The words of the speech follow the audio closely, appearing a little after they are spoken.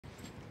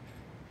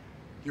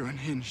You're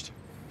unhinged,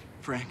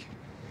 Frank.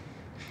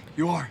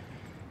 You are.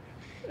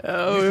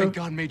 Oh. You think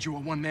God made you a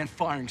one-man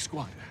firing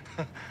squad?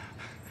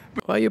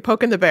 Well, you're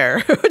poking the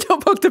bear.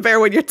 Don't poke the bear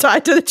when you're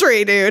tied to the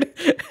tree, dude.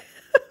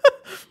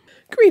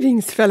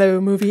 Greetings, fellow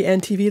movie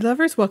and TV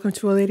lovers. Welcome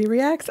to Élodie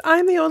Reacts.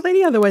 I'm the old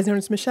lady, otherwise known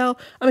as Michelle.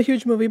 I'm a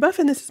huge movie buff,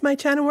 and this is my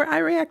channel where I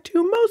react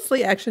to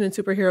mostly action and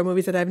superhero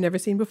movies that I've never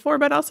seen before,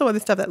 but also other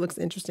stuff that looks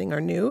interesting or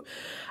new.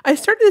 I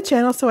started the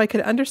channel so I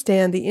could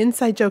understand the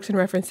inside jokes and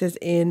references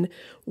in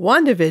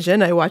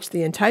WandaVision. I watched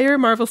the entire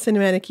Marvel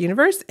Cinematic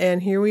Universe,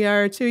 and here we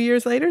are 2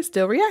 years later,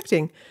 still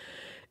reacting.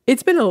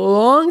 It's been a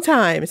long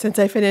time since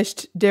I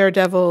finished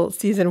Daredevil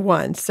Season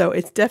 1, so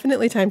it's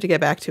definitely time to get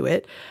back to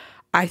it.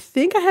 I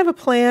think I have a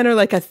plan or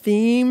like a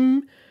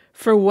theme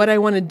for what I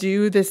want to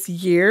do this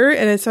year.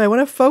 And so I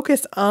want to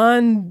focus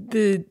on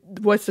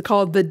what's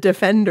called the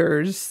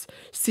Defenders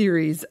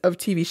series of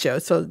TV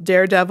shows. So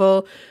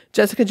Daredevil,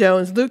 Jessica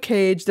Jones, Luke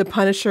Cage, The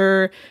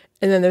Punisher,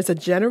 and then there's a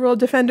General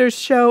Defenders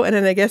show. And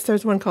then I guess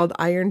there's one called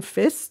Iron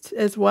Fist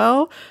as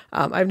well.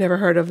 I've never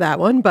heard of that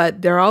one,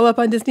 but they're all up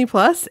on Disney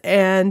Plus.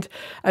 And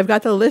I've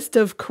got the list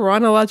of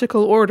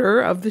chronological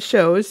order of the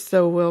shows,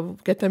 so we'll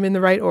get them in the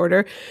right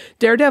order.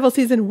 Daredevil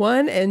Season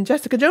 1 and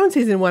Jessica Jones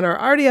Season 1 are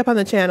already up on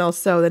the channel.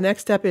 So the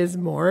next step is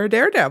more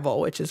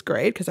Daredevil, which is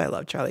great because I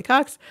love Charlie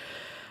Cox.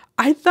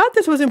 I thought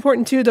this was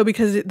important too, though,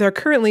 because they're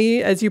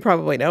currently, as you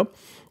probably know,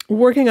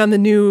 working on the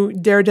new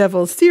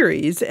Daredevil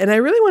series, and I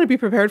really want to be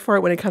prepared for it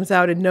when it comes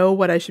out and know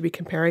what I should be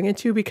comparing it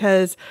to,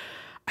 because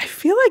I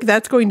feel like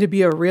that's going to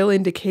be a real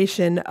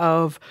indication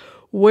of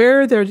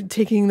where they're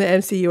taking the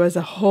MCU as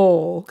a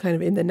whole kind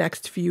of in the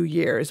next few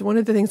years. One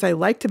of the things I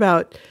liked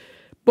about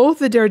both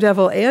the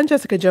Daredevil and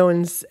Jessica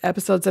Jones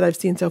episodes that I've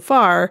seen so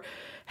far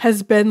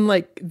has been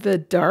like the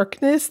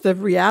darkness, the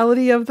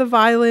reality of the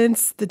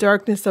violence, the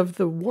darkness of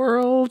the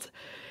world,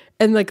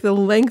 and like the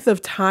length of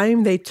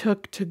time they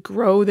took to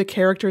grow the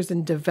characters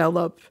and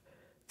develop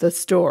the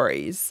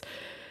stories.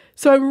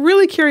 So I'm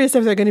really curious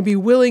if they're going to be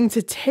willing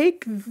to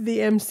take the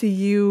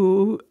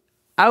MCU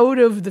out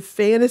of the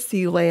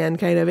fantasy land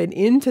kind of and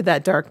into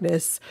that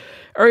darkness,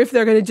 or if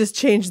they're going to just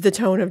change the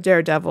tone of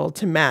Daredevil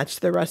to match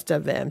the rest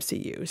of the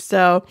MCU.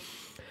 So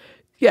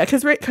yeah,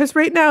 because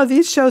right now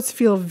these shows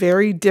feel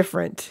very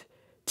different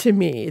to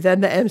me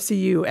than the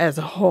MCU as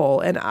a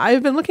whole. And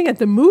I've been looking at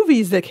the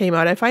movies that came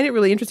out. I find it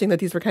really interesting that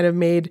these were kind of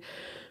made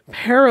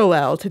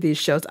parallel to these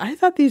shows. I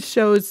thought these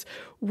shows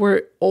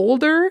were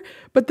older,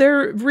 but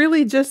they're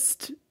really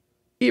just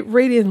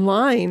right in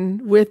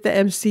line with the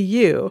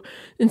MCU.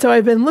 And so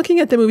I've been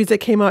looking at the movies that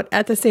came out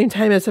at the same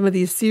time as some of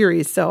these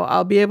series. So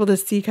I'll be able to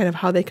see kind of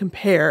how they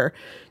compare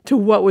to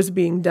what was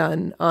being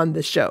done on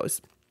the shows.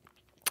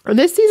 And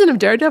this season of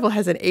Daredevil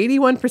has an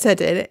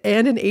 81%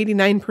 and an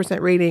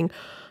 89% rating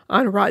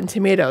on Rotten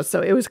Tomatoes,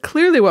 so it was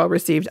clearly well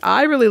received.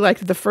 I really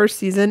liked the first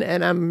season,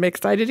 and I'm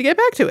excited to get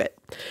back to it.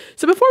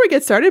 So before we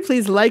get started,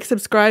 please like,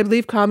 subscribe,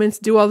 leave comments,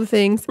 do all the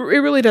things. It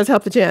really does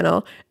help the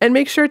channel. And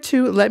make sure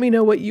to let me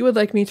know what you would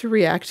like me to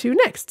react to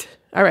next.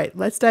 All right,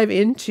 let's dive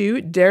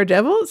into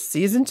Daredevil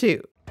Season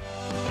 2.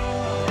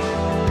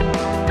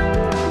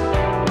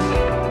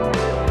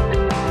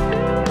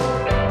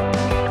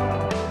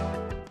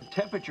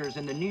 Temperatures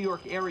in the New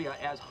York area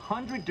as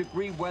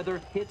 100-degree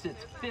weather hits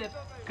its 5th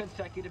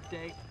consecutive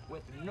day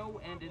with no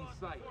end in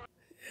sight.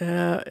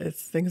 Yeah,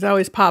 things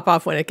always pop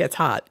off when it gets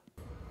hot.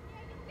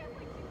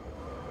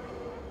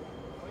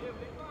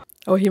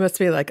 Oh, he must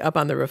be like up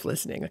on the roof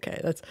listening.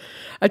 Okay,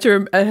 I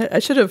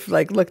should have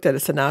like looked at a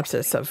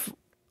synopsis of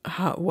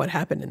what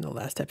happened in the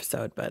last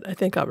episode, but I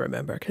think I'll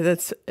remember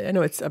because I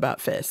know it's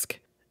about Fisk,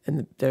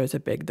 and there's the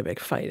big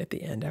fight at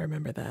the end. I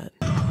remember that.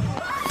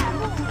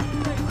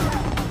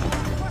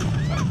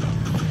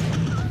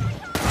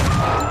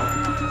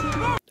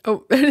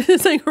 Oh,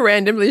 it's like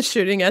randomly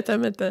shooting at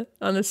them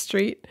on the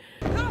street.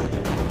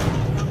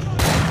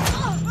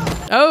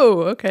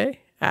 Oh, okay.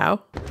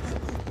 Ow.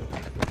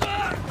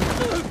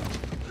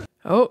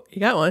 Oh, you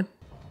got one.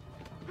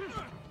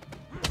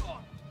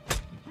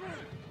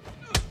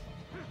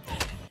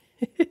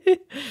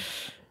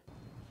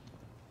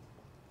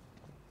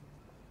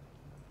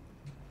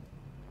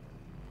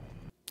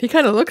 He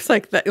kind of looks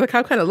like that. Look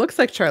how kind of looks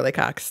like Charlie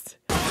Cox.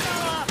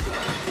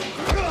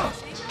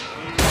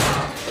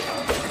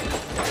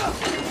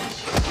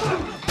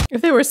 If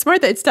they were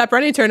smart, they'd stop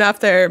running, take off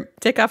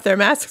their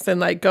masks,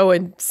 and like go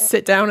and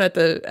sit down at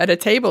a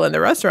table in the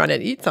restaurant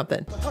and eat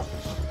something.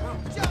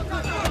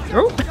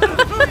 Oh.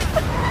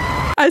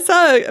 I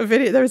saw a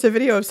video. There was a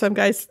video of some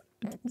guys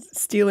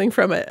stealing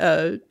from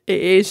a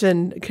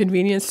Asian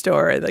convenience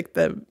store, like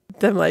them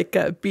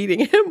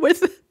beating him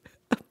with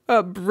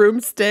a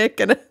broomstick,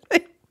 and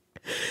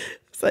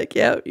it's like,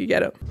 yeah, you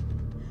get him.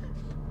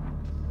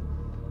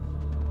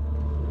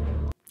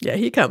 Yeah,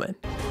 he coming.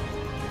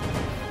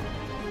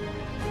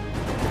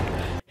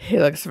 He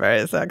looks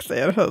very sexy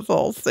in his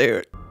whole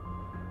suit.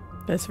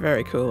 That's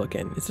very cool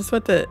looking. Is this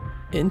what the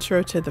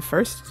intro to the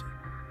first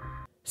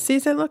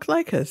season looked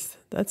like? Because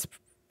it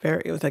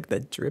was like the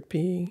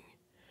drippy.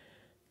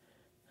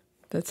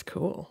 That's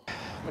cool.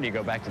 What, do you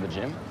go back to the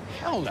gym?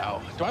 Hell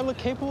no. Do I look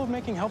capable of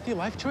making healthy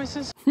life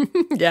choices?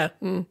 Yeah.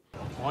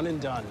 One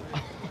and done.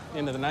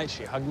 End of the night,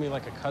 she hugged me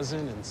like a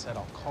cousin and said,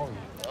 I'll call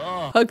you.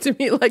 Hugged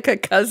me like a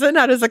cousin?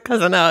 How does a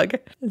cousin hug?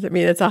 Does it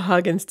mean it's a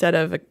hug instead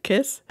of a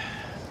kiss?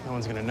 No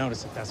one's gonna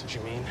notice if that's what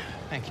you mean.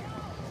 Thank you.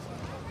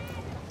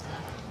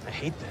 I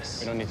hate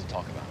this. We don't need to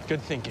talk about it.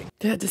 Good thinking.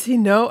 Yeah, does he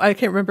know? I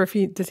can't remember if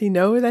does he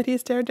know that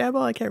he's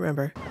Daredevil? I can't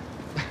remember.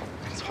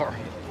 It's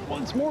horrible.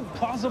 Well, it's more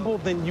plausible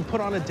than you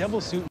put on a devil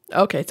suit.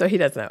 Okay, so he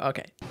does know.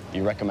 Okay.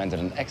 You recommended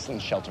an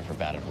excellent shelter for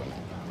battered women.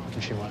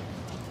 And she won.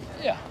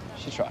 Yeah,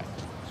 she tried.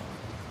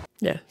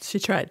 Yeah, she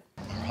tried.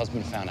 Her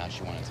husband found out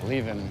she wanted to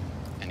leave him,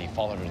 and he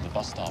followed her to the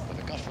bus stop with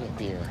a gut full of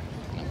beer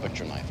and a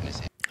butcher knife in his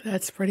hand.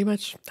 That's pretty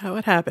much how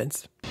it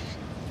happens.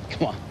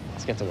 Come on,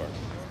 let's get to work.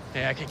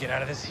 Yeah, I could get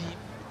out of this heat.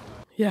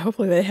 Yeah,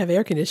 hopefully they have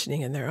air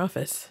conditioning in their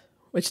office,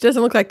 which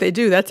doesn't look like they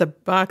do. That's a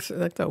box,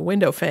 like the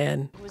window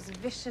fan. Was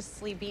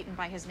viciously beaten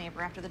by his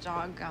neighbor after the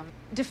dog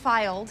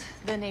defiled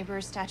the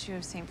neighbor's statue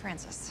of St.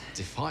 Francis.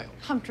 Defiled?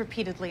 Humped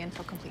repeatedly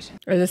until completion.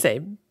 Or does it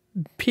say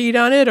peed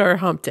on it or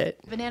humped it?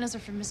 Bananas are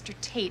from Mr.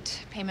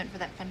 Tate, payment for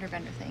that fender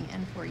bender thing.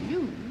 And for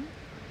you...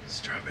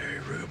 Strawberry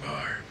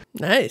rhubarb.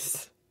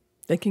 Nice.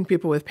 Thanking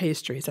people with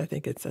pastries, I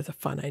think that's a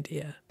fun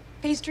idea.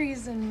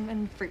 Pastries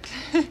and fruit.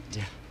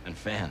 Yeah, and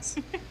fans.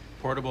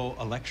 Portable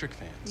electric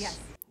fans. Yes.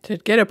 To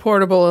get a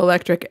portable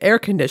electric air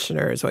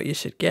conditioner is what you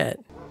should get.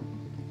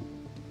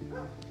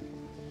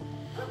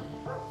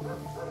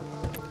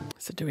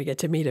 So do we get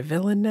to meet a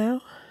villain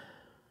now?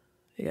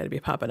 You got to be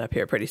popping up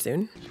here pretty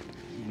soon.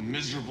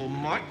 Miserable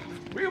mutt.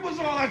 Where was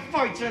all that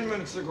fight 10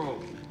 minutes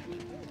ago?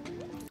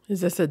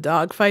 Is this a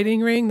dog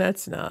fighting ring?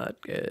 That's not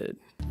good.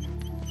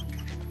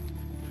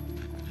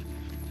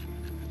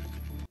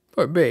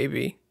 Poor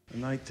baby. A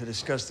night to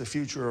discuss the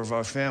future of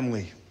our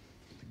family.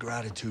 The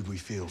gratitude we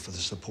feel for the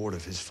support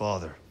of his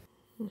father.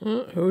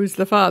 Who's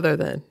the father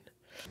then?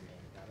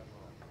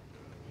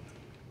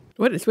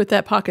 What is with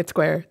that pocket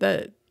square?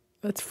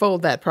 Let's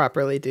fold that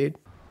properly, dude.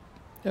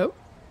 Oh.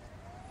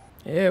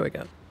 Here we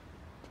go.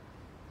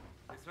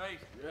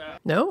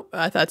 No,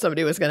 I thought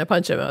somebody was going to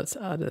punch him out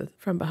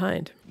from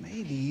behind.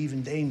 Maybe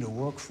even deign to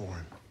work for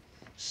him.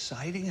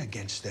 Siding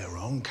against their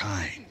own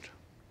kind.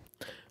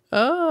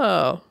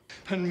 Oh.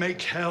 And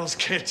make Hell's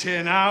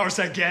Kitchen ours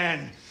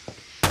again.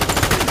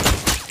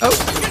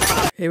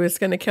 Oh. He was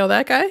going to kill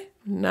that guy?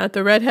 Not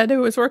the redhead who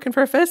was working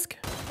for Fisk?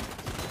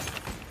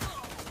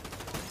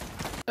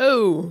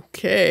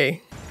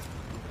 Okay.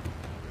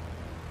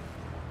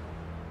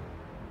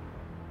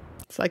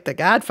 It's like the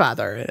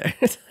Godfather.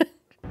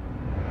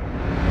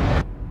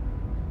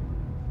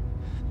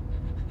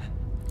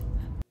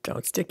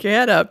 Don't stick your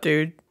head up,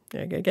 dude.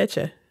 They're gonna get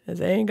you, as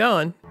they ain't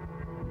going.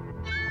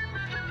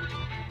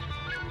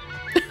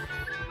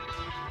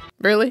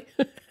 Really?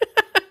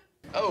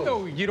 Oh,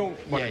 no, you don't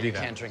want Yeah, to do you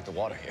that. can't drink the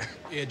water here.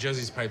 Yeah,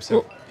 Josie's pipes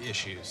have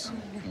issues.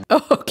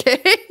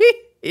 Okay.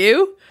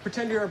 You?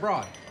 Pretend you're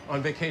abroad,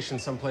 on vacation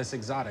someplace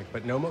exotic,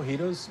 but no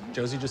mojitos.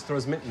 Josie just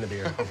throws mint in the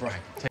beer.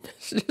 Right.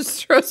 She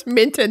just throws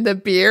mint in the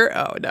beer?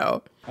 Oh,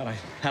 no.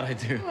 How'd I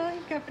do? Well,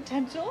 you've got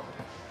potential.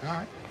 All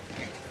right.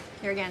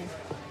 Here again.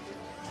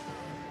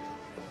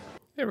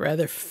 They're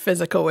rather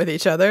physical with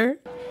each other.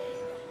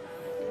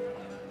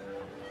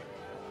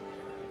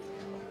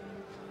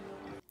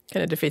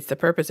 Kind of defeats the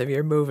purpose of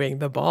your moving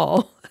the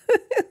ball.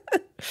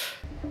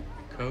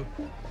 Coat,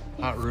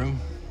 hot room.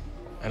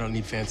 I don't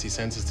need fancy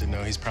senses to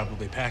know he's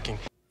probably packing.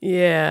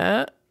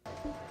 Yeah.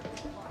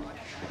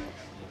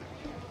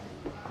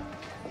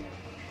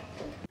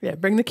 Yeah,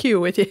 bring the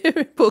cue with you.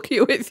 Pull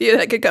cue with you.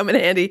 That could come in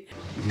handy.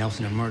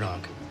 Nelson and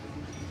Murdock.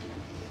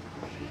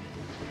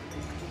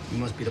 You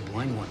must be the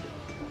blind one.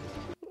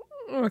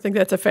 I think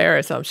that's a fair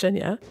assumption,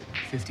 yeah.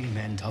 15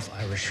 men, tough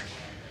Irish,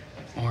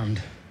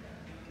 armed,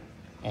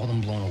 all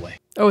them blown away.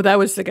 Oh, that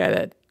was the guy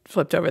that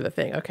flipped over the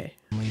thing. Okay.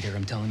 Leader,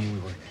 I'm telling you, we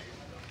were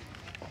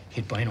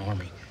hit by an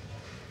army.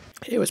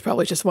 It was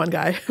probably just one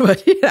guy,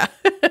 but yeah.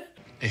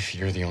 If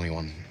you're the only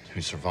one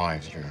who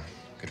survives, your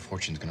good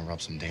fortune's gonna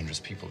rub some dangerous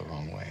people the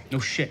wrong way. No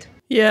shit.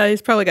 Yeah,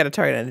 he's probably got a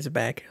target on his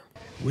back.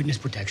 Witness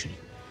protection.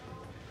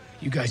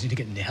 You guys need to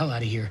get the hell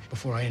out of here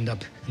before I end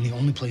up in the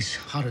only place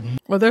hotter than...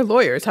 Well, they're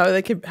lawyers. How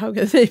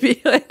can they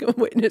be like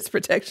witness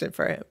protection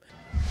for him?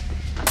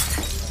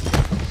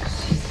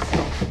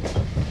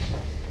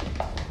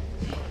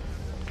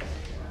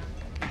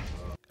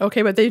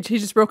 Okay, but he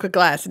just broke a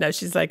glass, and now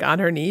she's like on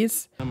her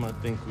knees. I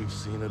think we've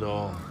seen it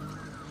all.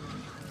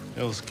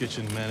 Hell's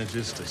Kitchen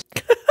manages to...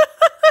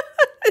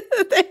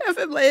 They have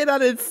him laying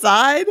on his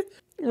side?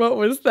 What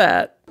was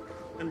that?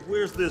 And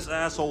where's this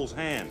asshole's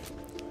hand?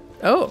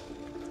 Oh,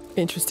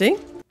 interesting.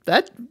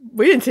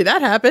 We didn't see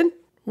that happen.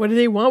 What do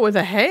they want with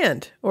a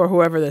hand? Or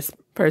whoever this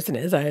person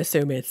is. I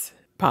assume it's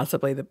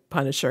possibly the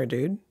Punisher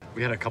dude.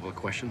 We had a couple of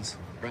questions,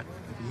 Brett.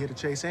 If you hear to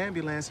chase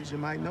ambulances, you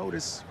might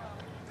notice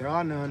there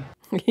are none.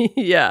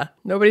 Yeah,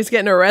 nobody's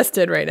getting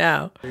arrested right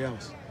now.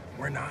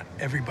 We're not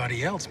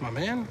everybody else, my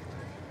man.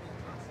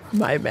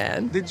 My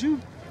man. Did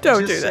you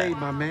Don't Just do that. say,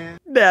 my man.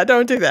 Yeah,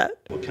 don't do that.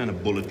 What kind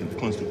of bullet can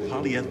punch through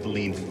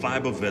polyethylene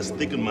fiber vest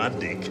thick in my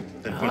dick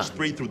and punch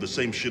straight through the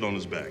same shit on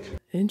his back?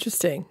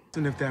 Interesting.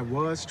 And if that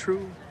was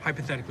true,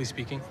 Hypothetically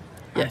speaking.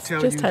 Yes, I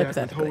tell just you that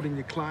hypothetically. withholding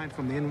your client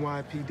from the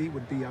NYPD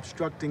would be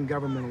obstructing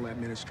governmental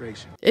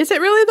administration. Is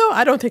it really though?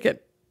 I don't think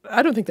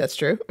that's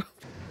true.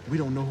 We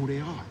don't know who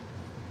they are.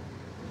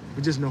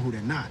 We just know who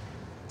they're not.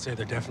 I'd say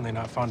they're definitely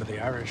not fond of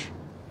the Irish.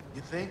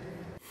 You think?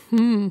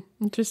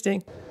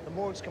 Interesting. The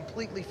morgue's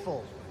completely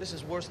full. This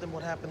is worse than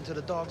what happened to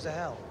the Dogs of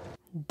Hell.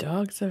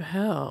 Dogs of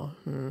Hell.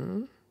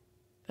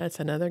 That's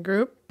another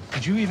group.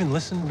 Did you even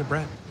listen to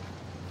Brett?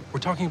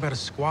 We're talking about a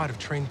squad of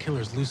trained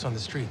killers loose on the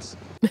streets.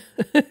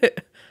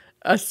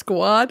 A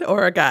squad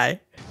or a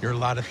guy? You're a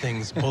lot of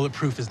things.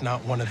 Bulletproof is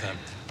not one of them.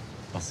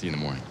 I'll see you in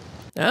the morning.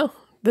 Oh,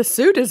 the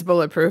suit is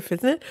bulletproof,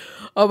 isn't it?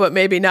 Oh, but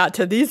maybe not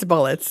to these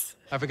bullets.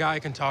 I have a guy I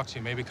can talk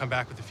to. Maybe come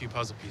back with a few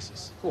puzzle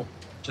pieces. Cool.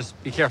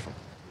 Just be careful.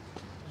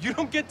 You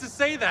don't get to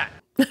say that.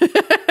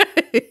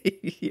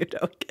 You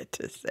don't get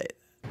to say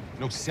that.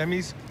 No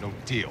semis, no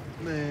deal.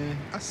 Man,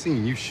 I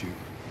seen you shoot.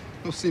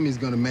 No semi's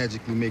gonna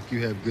magically make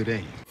you have good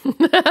aim.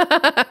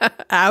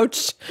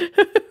 Ouch.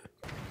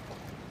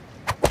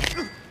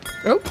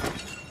 Oh.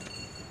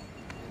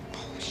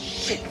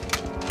 Shit.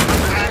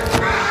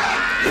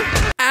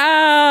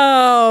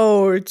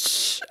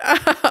 Ouch.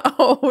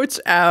 Ouch.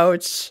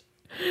 Ouch.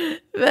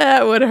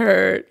 That would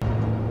hurt.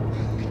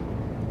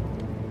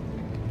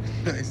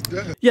 Nice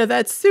done. Yeah,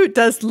 that suit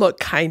does look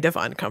kind of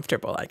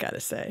uncomfortable, I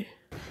gotta say.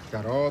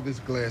 Got all this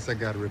glass I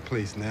gotta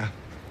replace now.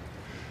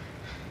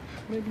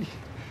 Maybe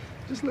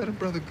just let a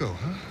brother go,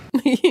 huh?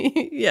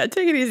 Yeah,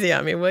 take it easy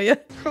on me, will you?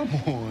 Come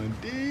on,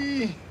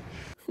 D.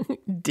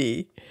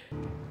 D.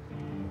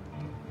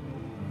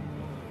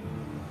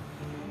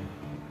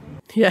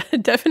 Yeah,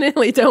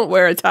 definitely don't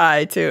wear a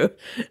tie to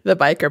the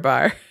biker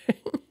bar.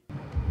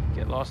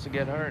 Get lost to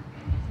get hurt.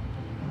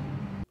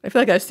 I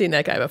feel like I've seen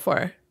that guy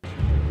before.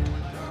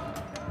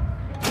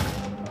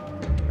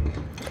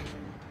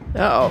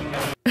 Uh-oh.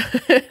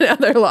 Now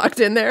they're locked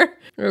in there.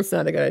 That's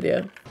not a good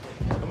idea.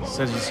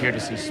 Says he's here to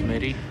see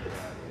Smitty.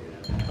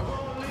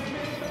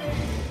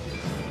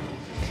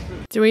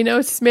 Do we know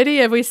Smitty?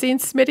 Have we seen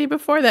Smitty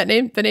before? The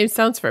name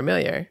sounds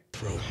familiar.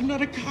 I'm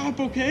not a cop,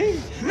 okay?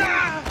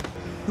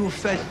 You were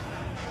fed.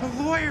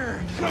 A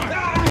lawyer.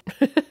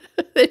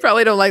 They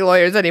probably don't like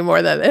lawyers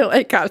anymore than they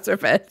like cops or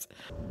feds.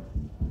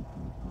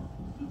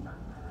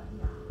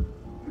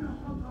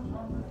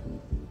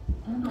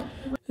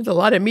 There's a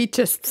lot of meat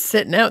just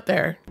sitting out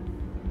there.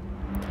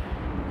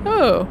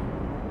 Oh.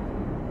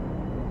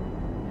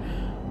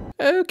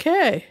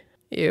 Okay.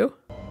 You.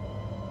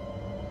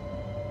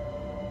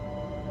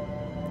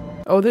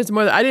 Oh, there's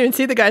more. I didn't even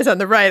see the guys on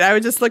the right. I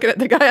was just looking at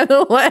the guy on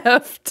the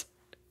left.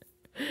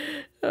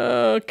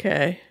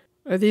 Okay.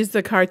 Are these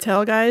the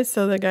cartel guys?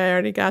 So the guy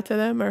already got to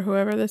them, or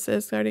whoever this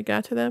is already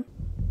got to them?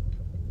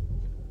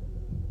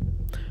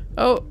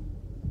 Oh.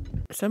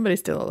 Somebody's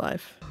still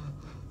alive.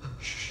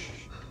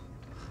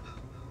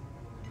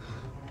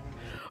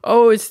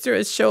 Oh, it's through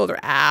his shoulder.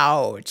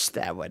 Ouch.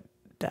 That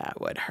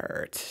would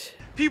hurt.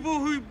 People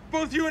who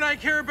both you and I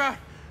care about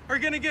are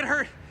gonna get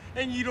hurt,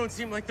 and you don't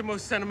seem like the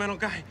most sentimental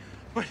guy.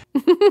 But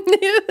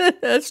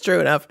that's true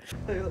enough.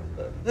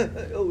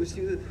 I always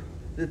knew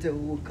that they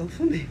would come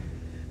for me.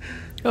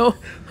 Oh.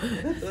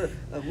 I thought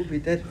I would be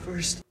dead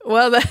first.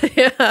 Well,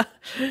 yeah,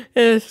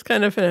 it's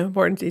kind of an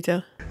important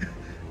detail.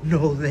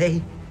 No,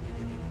 they.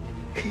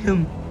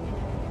 Him.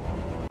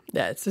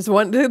 Yeah, it's just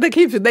one. They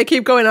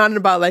keep going on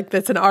about like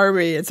it's an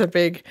army. It's a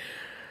big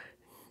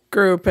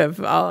group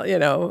of all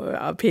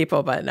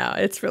people, but no,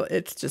 it's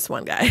just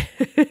one guy.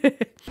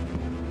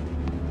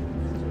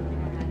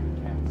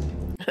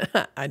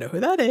 I know who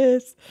that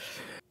is.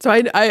 So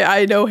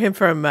I know him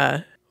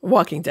from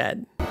Walking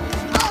Dead.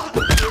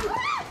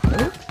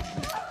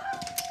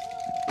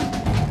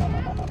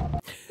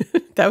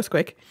 That was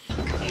quick.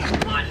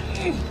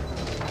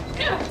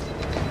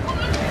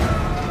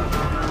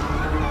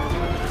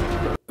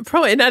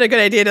 Probably not a good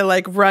idea to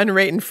like run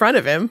right in front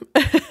of him.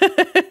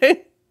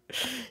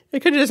 You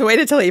could have just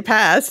waited till he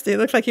passed. He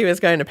looked like he was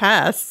going to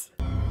pass.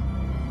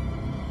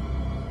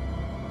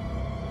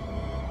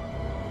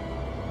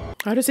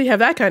 How does he have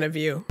that kind of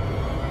view?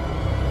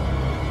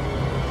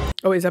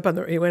 Oh, he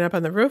went up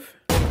on the roof?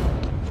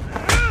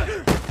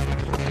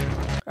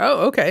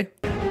 Oh, okay.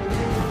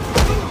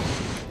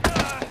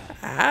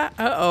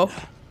 Uh-oh.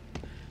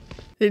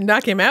 Did it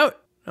knock him out?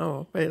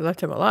 Oh, but it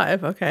left him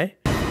alive. Okay.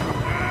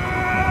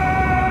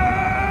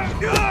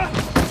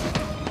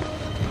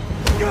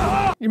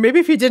 Maybe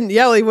if he didn't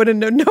yell, he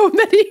wouldn't have known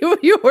that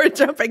you were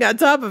jumping on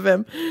top of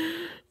him.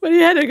 But he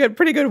had a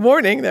pretty good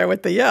warning there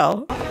with the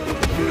yell.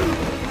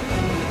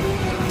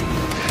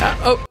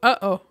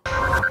 Uh-oh.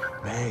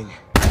 Bang.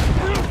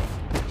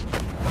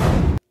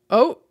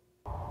 Oh.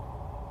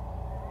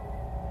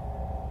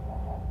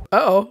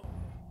 Uh-oh.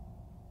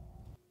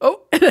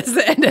 Oh, that's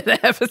the end of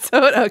the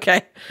episode.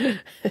 Okay.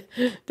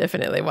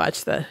 Definitely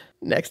watch the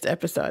next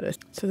episode.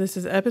 So this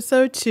is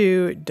episode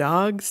 2,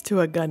 Dogs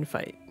to a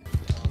Gunfight.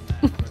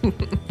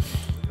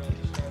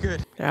 Good.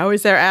 good. They're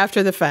always there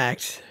after the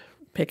fact,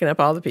 picking up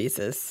all the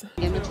pieces.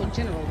 Amateur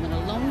general when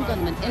a lone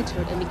gunman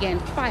entered and began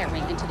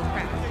firing into the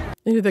crowd.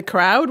 Into the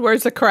crowd?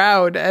 Where's the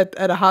crowd at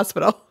a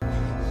hospital?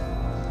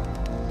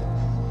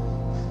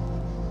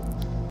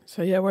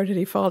 So yeah, where did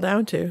he fall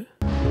down to?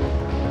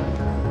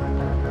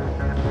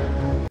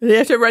 Did he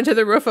have to run to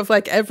the roof of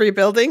like every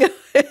building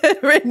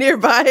right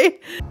nearby?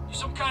 You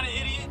some kind of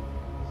idiot?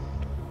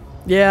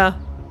 Yeah.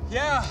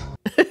 Yeah.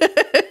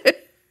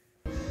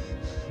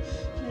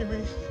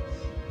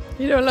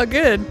 You don't look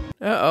good.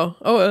 Uh-oh.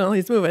 Oh, well,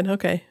 he's moving.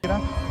 Okay.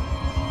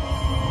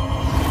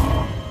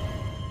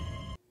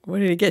 What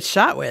did he get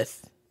shot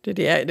with? Did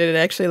it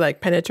actually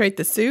like penetrate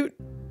the suit?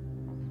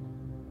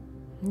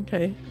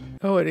 Okay.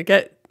 Oh, did it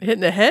get hit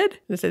in the head?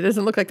 It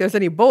doesn't look like there's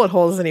any bullet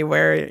holes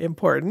anywhere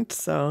important,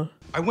 so.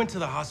 I went to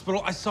the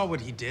hospital. I saw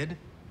what he did.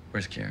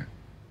 Where's Karen?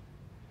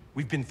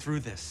 We've been through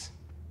this.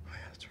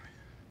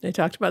 They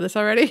talked about this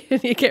already?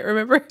 You can't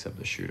remember? Except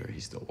the shooter,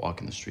 he's still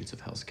walking the streets of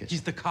Hell's Kitchen.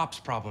 He's the cops'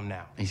 problem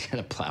now. He's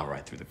gonna plow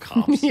right through the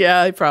cops.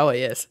 Yeah, he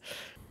probably is.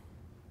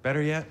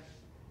 Better yet?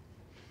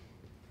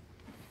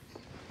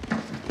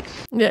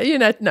 Yeah,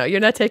 you're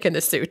not taking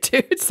the suit,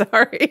 dude.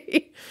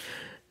 Sorry.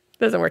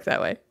 Doesn't work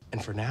that way.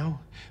 And for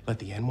now, let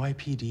the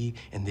NYPD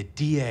and the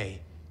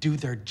DA do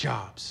their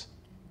jobs.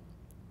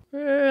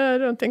 I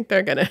don't think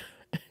they're gonna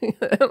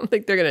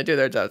do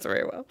their jobs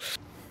very well.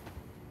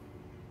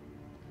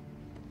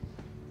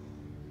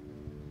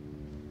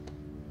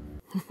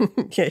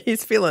 Yeah,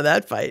 he's feeling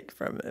that fight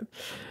from him.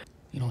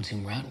 You don't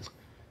seem rattled.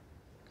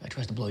 Guy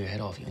tries to blow your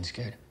head off, you ain't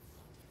scared.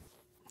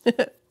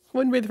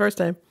 Wouldn't be the first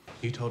time.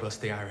 You told us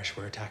the Irish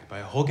were attacked by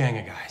a whole gang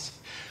of guys.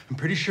 I'm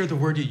pretty sure the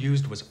word you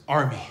used was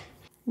army.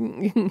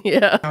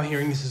 Yeah. Now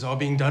hearing this is all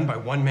being done by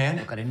one man.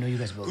 Look, I didn't know you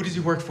guys were. Who does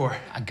he work for?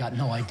 I got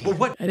no idea. Well,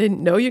 what? I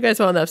didn't know you guys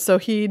well enough, so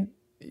he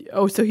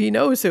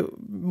knows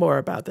more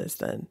about this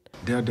then.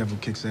 Daredevil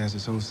kicks ass,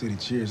 this whole city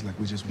cheers like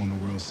we just won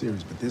the World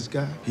Series. But this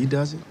guy, he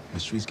does it, the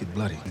streets get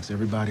bloody. Makes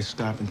everybody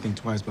stop and think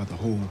twice about the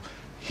whole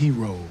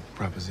hero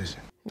proposition.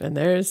 And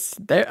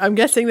I'm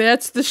guessing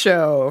that's the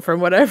show from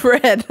what I've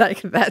read.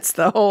 Like, that's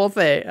the whole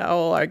thing, a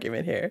whole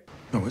argument here.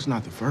 No, it's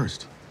not the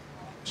first.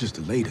 It's just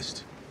the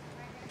latest.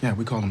 Yeah,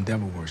 we call them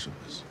devil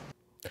worshippers.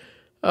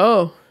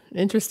 Oh,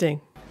 interesting.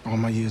 All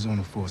my years on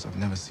the force, I've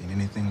never seen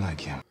anything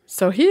like him.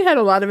 So he had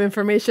a lot of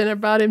information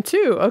about him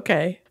too.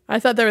 Okay. I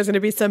thought there was going to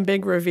be some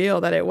big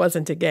reveal that it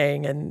wasn't a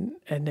gang and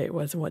it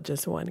wasn't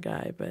just one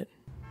guy, but.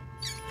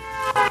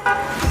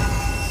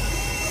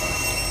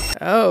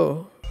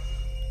 Oh.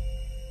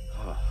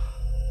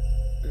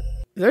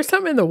 Is there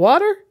something in the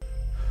water?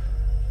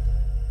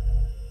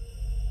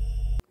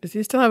 Does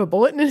he still have a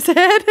bullet in his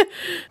head?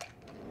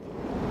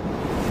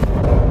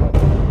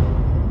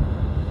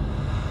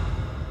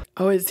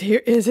 Oh, is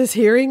his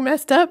hearing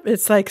messed up?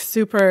 It's like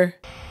super.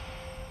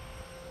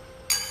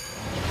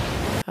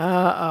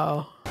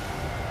 Uh-oh.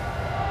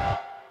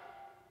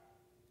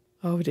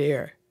 Oh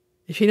dear.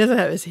 If he doesn't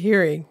have his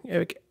hearing,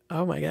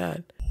 oh my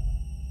God.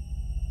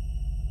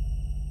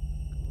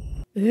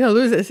 Is he gonna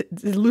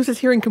lose his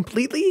hearing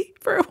completely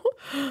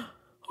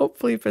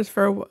hopefully just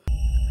for a while.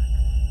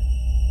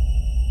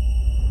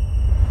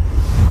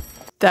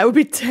 That would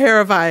be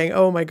terrifying.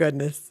 Oh my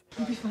goodness.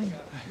 You'll be fine.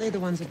 They're the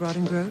ones that brought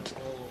in Groot.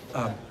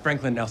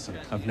 Franklin Nelson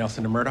of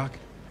Nelson and Murdock.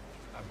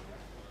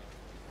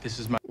 This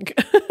is my...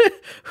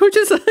 Who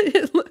just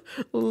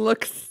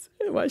looks...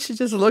 What, she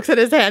just looks at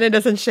his hand and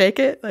doesn't shake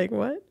it? Like,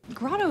 what?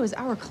 Grotto is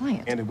our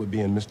client. And it would be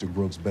in Mr.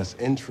 Groot's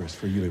best interest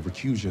for you to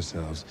recuse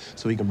yourselves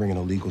so he can bring in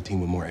a legal team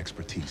with more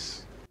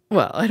expertise.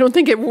 Well, I don't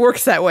think it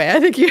works that way.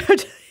 I think you have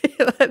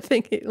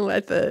to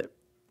let the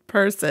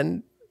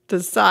person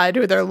decide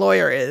who their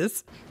lawyer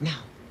is. Now,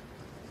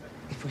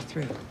 if we're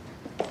through.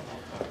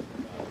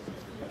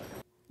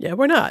 Yeah,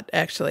 we're not,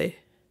 actually.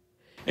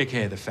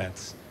 AKA the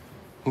Feds,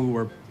 who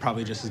are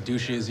probably just as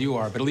douchey as you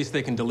are, but at least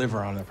they can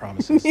deliver on their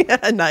promises. Yeah,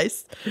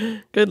 nice.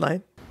 Good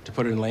line. To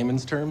put it in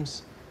layman's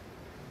terms,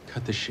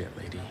 cut the shit,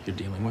 lady. You're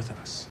dealing with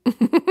us.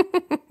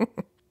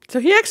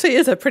 So he actually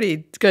is a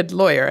pretty good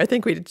lawyer. I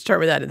think we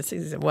determined that in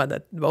season 1,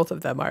 that both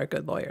of them are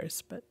good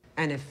lawyers. But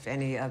And if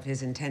any of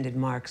his intended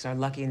marks are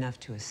lucky enough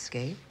to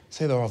escape?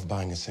 Say they're off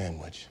buying a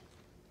sandwich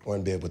or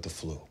in bed with the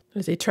flu.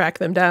 Does he track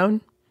them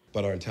down?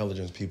 But our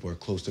intelligence people are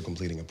close to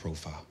completing a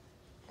profile.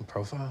 A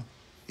profile?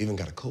 Even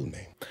got a code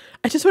name.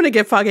 I just want to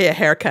give Foggy a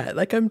haircut.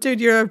 Like,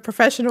 dude, you're a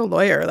professional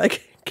lawyer.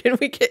 Like, can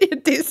we get you a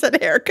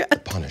decent haircut? The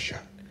Punisher.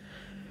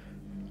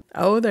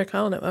 Oh, they're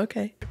calling him.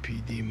 Okay.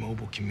 PD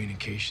mobile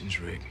communications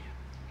rig.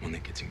 One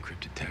that gets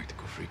encrypted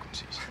tactical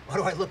frequencies. What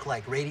do I look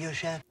like, Radio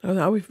Shack? Oh,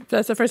 no,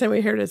 that's the first time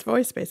we heard his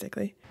voice,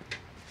 basically.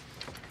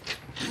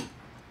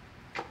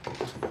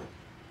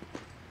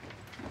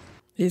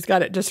 He's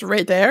got it just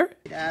right there.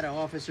 Get out of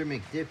Officer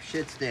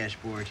McDipshit's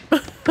dashboard.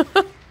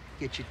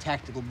 Get your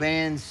tactical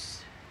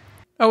bands.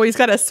 Oh, he's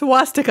got a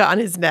swastika on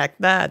his neck.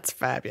 That's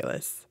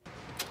fabulous.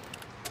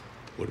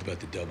 What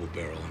about the double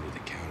barrel under the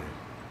counter?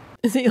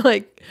 Is he,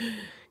 like,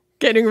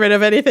 getting rid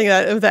of anything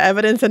of the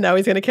evidence and now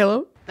he's going to kill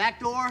him?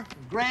 Back door,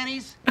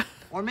 grannies,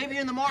 or maybe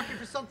you're in the market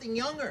for something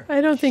younger. I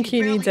don't think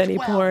She's he needs barely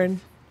any 12.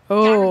 porn.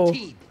 Oh.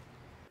 Guaranteed.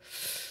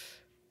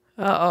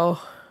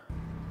 Uh-oh.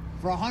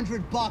 For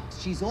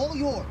 $100, she's all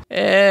yours.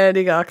 And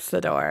he locks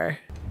the door.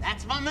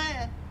 That's my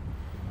man.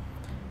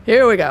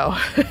 Here we go.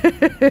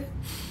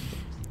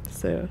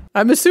 So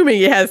I'm assuming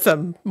he has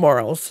some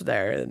morals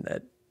there. And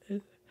that.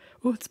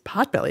 Oh, it's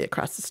Potbelly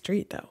across the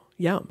street, though.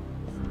 Yum.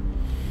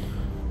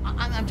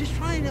 I'm just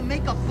trying to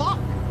make a buck.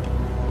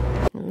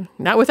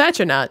 Not with that,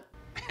 you're not.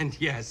 And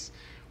yes,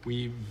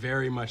 we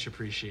very much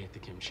appreciate the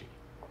kimchi.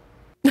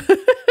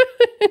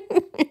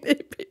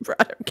 They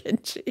brought him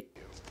kimchi.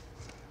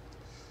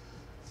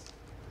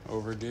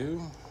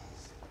 Overdue?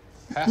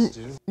 Has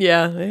to.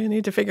 Yeah, they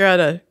need to figure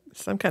out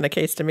some kind of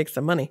case to make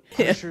some money.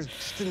 Yeah. Sure,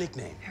 just a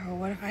nickname. Well,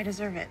 what if I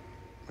deserve it?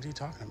 What are you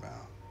talking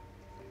about?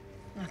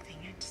 Nothing.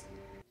 I just...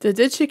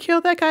 Did she kill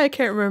that guy? I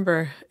can't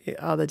remember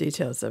all the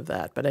details of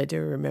that, but I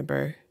do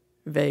remember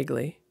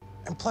vaguely.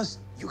 And plus,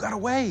 you got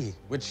away,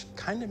 which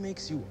kind of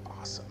makes you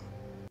awesome.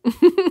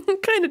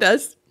 Kind of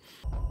does.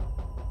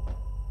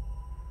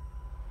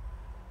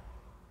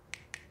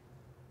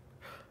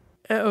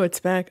 Oh, it's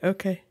back.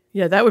 Okay.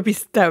 Yeah, that would be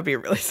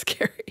really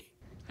scary.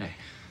 Hey.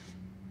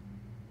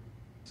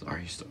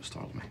 Sorry you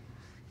startled me.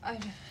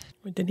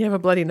 Didn't he have a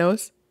bloody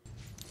nose?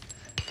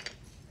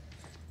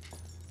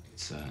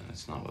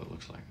 It's not what it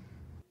looks like.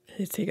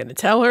 Is he going to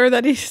tell her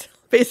that he's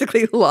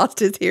basically lost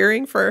his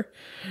hearing for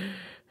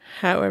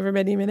however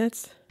many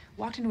minutes?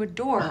 Walked into a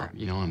door.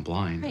 You know I'm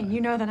blind. And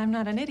you know that I'm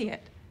not an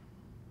idiot.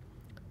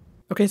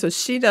 Okay, so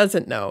she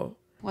doesn't know.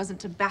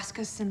 Wasn't to bask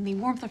us in the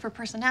warmth of her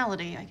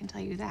personality, I can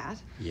tell you that.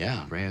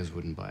 Yeah, Reyes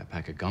wouldn't buy a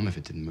pack of gum if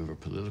it didn't move her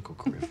political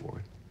career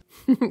forward.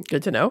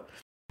 Good to know.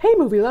 Hey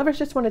movie lovers,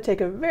 just want to take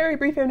a very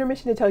brief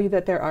intermission to tell you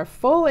that there are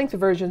full-length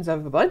versions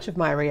of a bunch of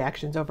my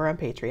reactions over on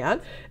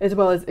Patreon, as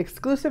well as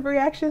exclusive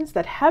reactions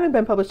that haven't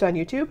been published on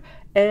YouTube,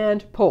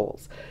 and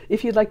polls.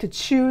 If you'd like to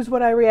choose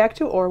what I react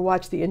to or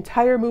watch the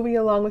entire movie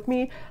along with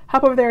me,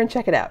 hop over there and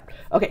check it out.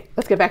 Okay,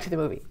 let's get back to the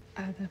movie.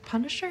 The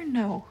Punisher?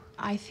 No.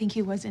 I think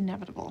he was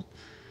inevitable.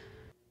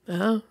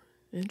 Oh,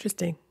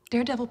 interesting.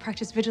 Daredevil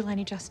practiced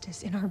vigilante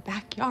justice in our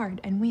backyard,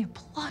 and we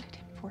applauded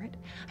him for it.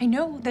 I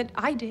know that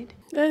I did.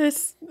 That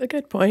is a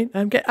good point.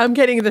 I'm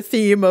getting the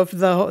theme of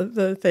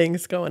the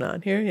things going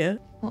on here, yeah.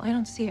 Well, I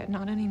don't see it,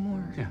 not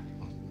anymore. Yeah,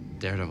 well,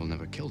 Daredevil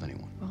never killed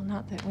anyone. Well,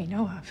 not that we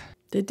know of.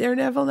 Did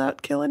Daredevil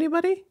not kill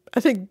anybody?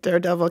 I think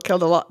Daredevil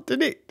killed a lot.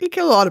 Didn't he? He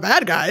killed a lot of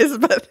bad guys,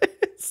 but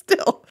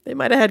still. They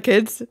might have had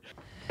kids.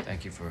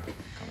 Thank you for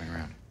coming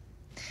around.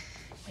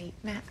 Wait,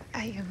 Matt,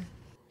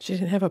 She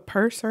didn't have a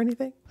purse or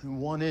anything? In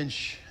 1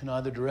 inch in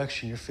either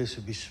direction, your face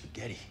would be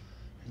spaghetti.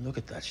 And look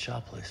at that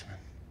shot placement.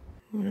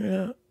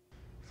 Yeah.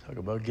 Talk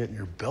about getting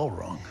your bell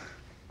rung.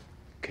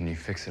 Can you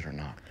fix it or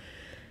not?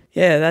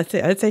 Yeah, that's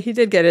it. I'd say he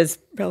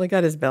probably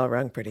got his bell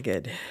rung pretty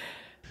good.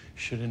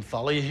 She didn't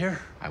follow you here?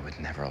 I would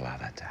never allow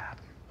that to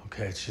happen.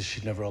 Okay, it's just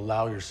you'd never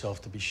allow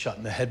yourself to be shot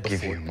in the head before.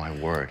 Give you my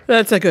word.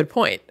 That's a good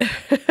point.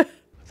 I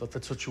thought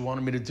that's what you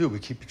wanted me to do. We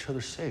keep each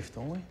other safe,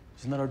 don't we?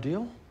 Isn't that our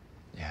deal?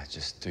 Yeah,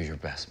 just do your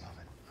best,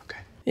 Melvin. Okay.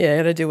 Yeah, you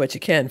gotta do what you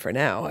can for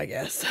now, I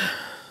guess.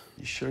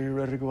 You sure you're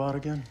ready to go out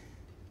again?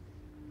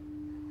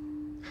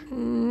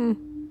 Mm.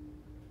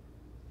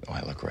 Oh,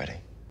 I look ready.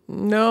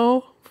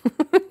 No.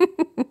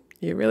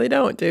 You really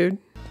don't, dude.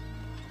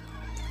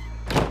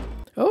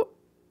 Oh.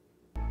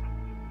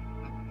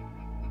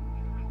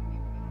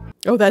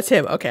 Oh, that's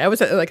him. Okay, I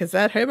was like, is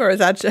that him or is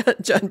that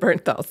Jon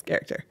Bernthal's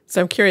character?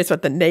 So I'm curious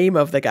what the name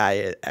of the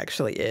guy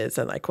actually is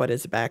and like what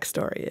his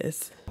backstory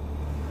is.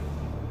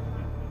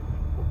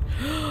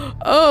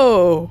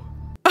 Oh.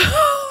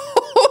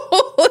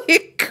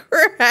 Holy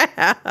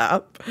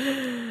crap.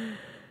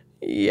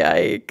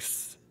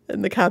 Yikes.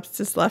 And the cops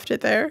just left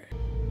it there.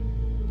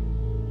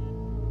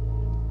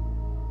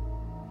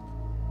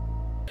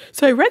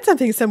 So I read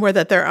something somewhere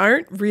that there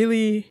aren't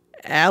really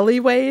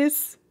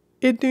alleyways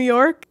in New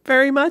York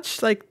very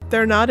much. Like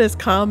they're not as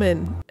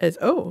common as,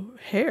 oh,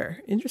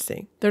 hair.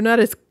 Interesting. They're not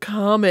as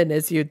common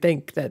as you'd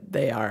think that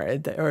they are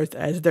or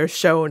as they're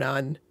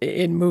shown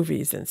in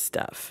movies and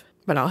stuff.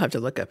 But I'll have to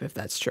look up if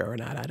that's true or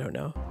not. I don't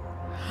know.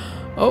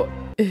 Oh,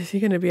 is he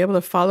going to be able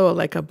to follow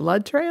like a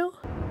blood trail?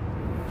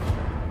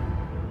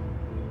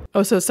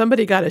 Oh, so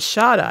somebody got a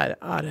shot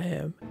out of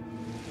him.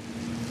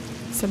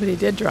 Somebody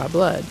did draw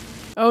blood.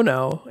 Oh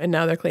no, and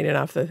now they're cleaning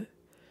off the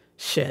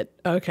shit.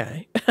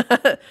 Okay.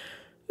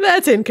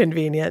 That's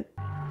inconvenient.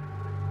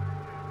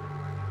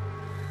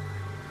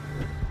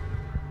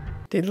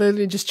 Did they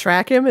literally just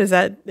track him? Is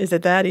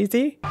it that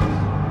easy?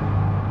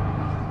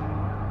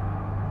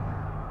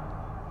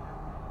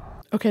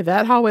 Okay,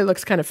 that hallway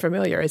looks kind of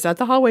familiar. Is that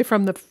the hallway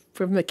from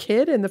the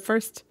kid in the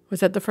first?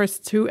 Was that the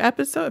first 2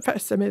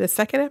 episodes? I mean, the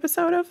second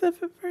episode of the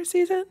first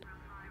season.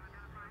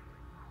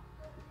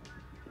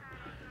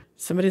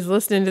 Somebody's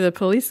listening to the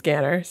police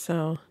scanner,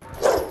 so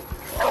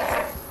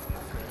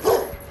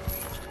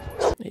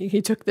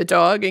he took the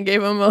dog and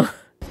gave him a.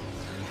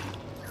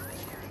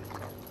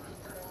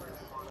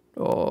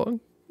 Oh,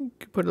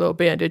 put a little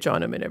bandage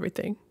on him and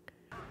everything.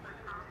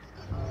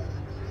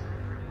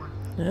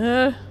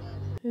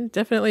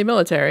 Definitely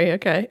military.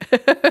 Okay.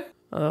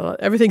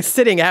 Everything's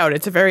sitting out.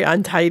 It's very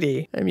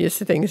untidy. I'm used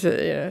to things,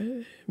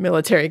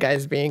 military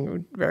guys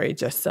being very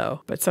just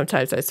so. But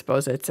sometimes I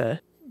suppose it's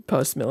a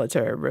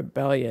post-military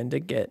rebellion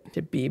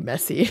to be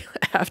messy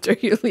after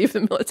you leave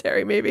the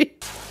military, maybe.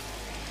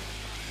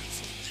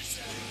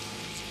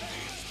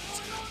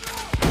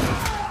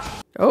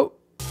 Oh.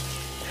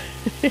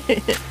 Maybe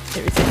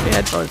take the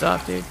headphones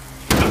off, dude.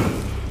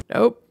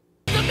 Nope.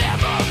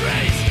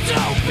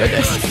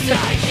 Goodness.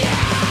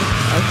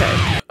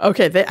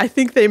 Okay. I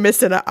think they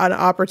missed an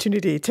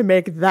opportunity to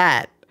make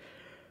that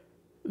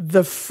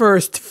the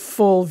first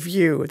full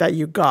view that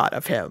you got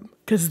of him,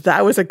 because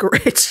that was a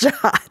great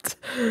shot.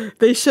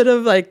 They should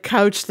have like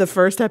couched the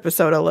first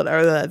episode a little,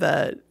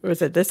 or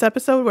was it this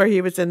episode where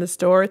he was in the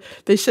store?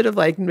 They should have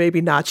like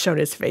maybe not shown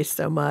his face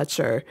so much,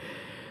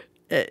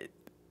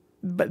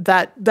 but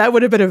that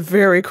would have been a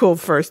very cool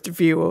first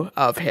view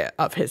of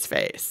his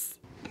face.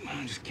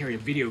 I'll just carry a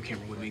video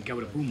camera with me and go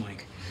with a boom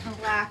mic.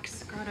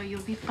 Relax, Grotto,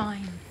 you'll be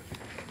fine.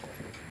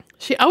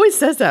 She always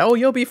says that. Oh,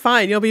 you'll be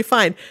fine. You'll be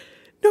fine.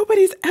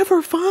 Nobody's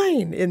ever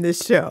fine in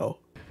this show.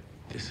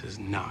 This is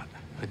not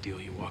a deal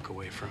you walk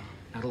away from.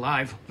 Not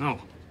alive, no.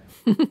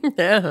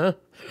 Yeah.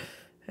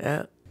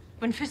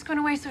 When Fisk went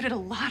away, so did a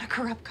lot of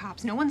corrupt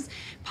cops. No one's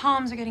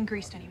palms are getting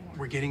greased anymore.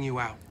 We're getting you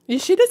out.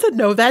 She doesn't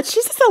know that.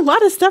 She says a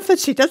lot of stuff that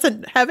she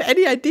doesn't have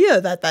any idea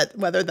that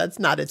whether that's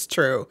not it's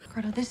true.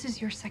 Grotto, this is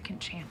your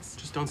second chance.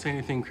 Just don't say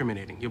anything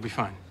incriminating. You'll be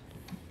fine.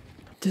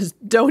 Just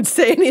don't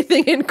say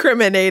anything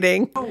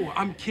incriminating. Oh,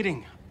 I'm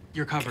kidding.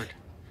 You're covered.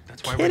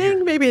 That's why kidding? We're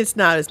here. Maybe it's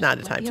not a time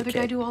Let to the other kid.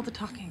 guy do all the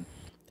talking.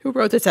 Who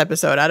wrote this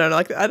episode? I don't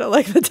like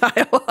the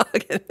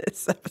dialogue in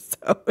this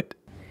episode.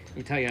 Let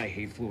me tell you, I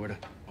hate Florida.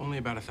 Only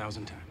about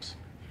 1,000 times.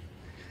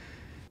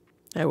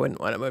 I wouldn't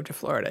want to move to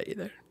Florida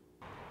either.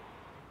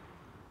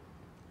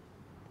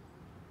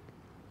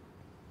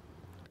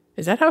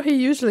 Is that how he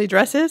usually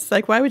dresses?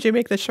 Like, why would you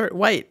make the shirt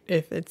white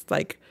if it's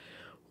like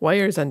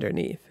wires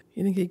underneath?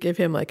 You think he'd give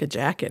him like a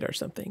jacket or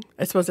something?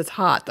 I suppose it's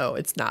hot though.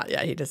 It's not.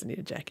 Yeah, he doesn't need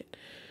a jacket.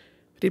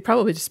 But he'd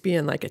probably just be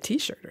in like a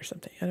t-shirt or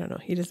something. I don't know.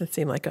 He doesn't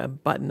seem like a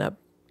button-up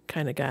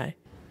kind of guy.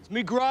 It's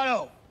me,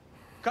 Grotto.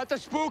 Cut the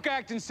spook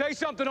act and say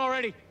something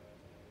already.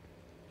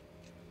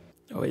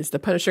 Oh, is the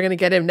Punisher going to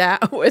get him now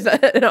with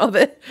and all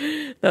that?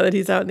 Now that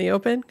he's out in the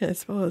open? I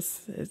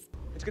suppose.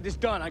 Let's get this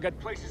done. I got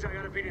places I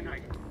gotta be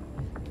tonight.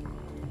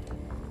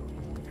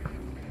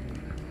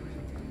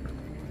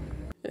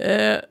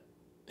 Yeah,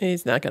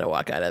 he's not going to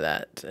walk out of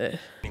that.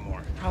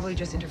 Anymore. Probably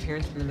just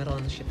interference from the middle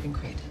on the shipping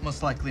crate.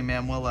 Most likely,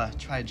 ma'am. We'll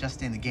try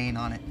adjusting the gain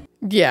on it.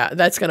 Yeah,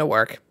 that's going to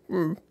work.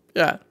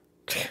 Yeah.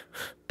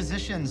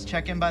 Positions,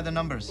 check in by the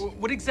numbers.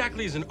 What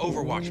exactly is an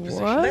Overwatch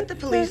position? Let the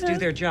police do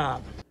their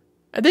job.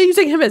 Are they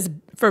using him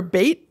for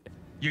bait?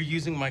 You're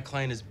using my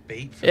client as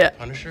bait for the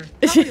Punisher?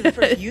 Probably the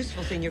first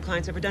useful thing your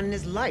client's ever done in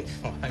his life.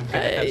 Oh, I'm gonna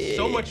have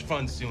so much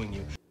fun suing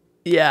you.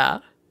 Yeah.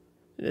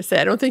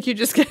 I don't think you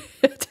just get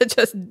to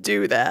just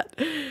do that.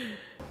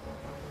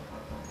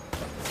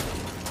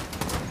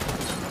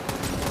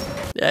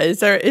 Yeah,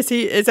 is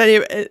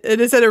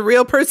it a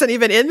real person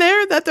even in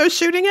there that they're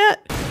shooting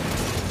at?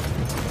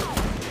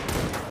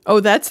 Oh,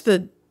 that's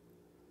the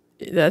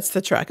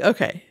truck.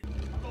 Okay.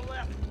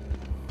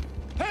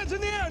 Hands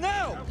in the air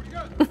now!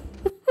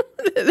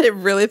 They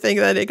really think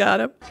that they got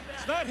him?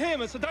 It's not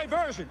him, it's a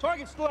diversion.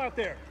 Target's still out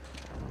there.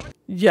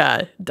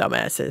 Yeah,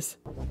 dumbasses.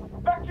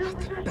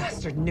 The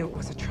bastard knew it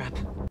was a trap.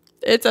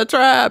 It's a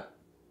trap.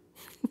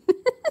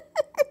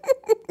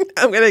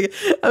 I'm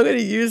gonna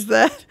use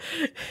that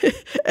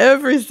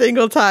every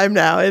single time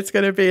now. It's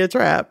gonna be a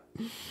trap.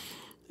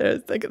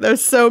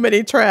 There's so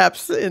many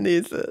traps in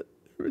these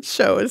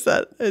shows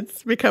that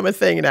it's become a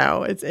thing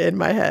now. It's in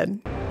my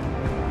head.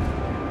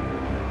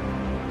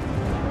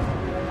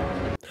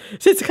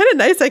 See, it's kind of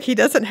nice. Like he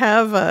doesn't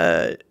have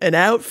an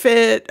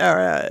outfit or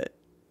a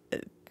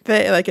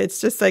thing. Like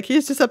it's just like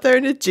he's just up there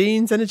in his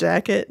jeans and a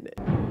jacket.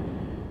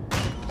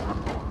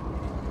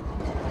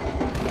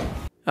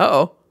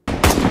 Uh-oh.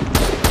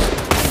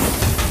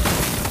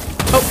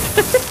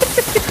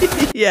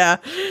 Oh. Yeah.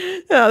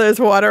 Oh, there's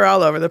water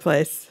all over the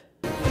place.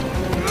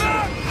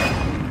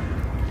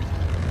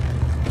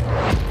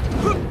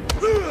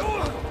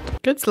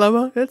 Good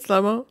slow-mo. Good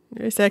slow-mo.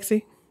 Very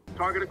sexy.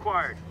 Target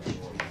acquired.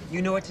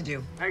 You know what to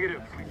do.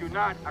 Negative. We do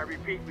not, I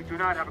repeat, we do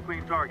not have a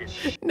clean target.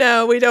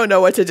 No, we don't know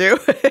what to do.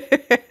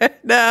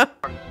 No.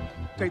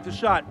 Take the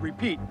shot.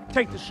 Repeat.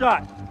 Take the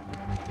shot.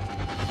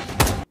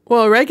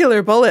 Well, a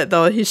regular bullet,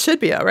 though, he should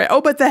be all right.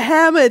 Oh, but the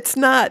helmet's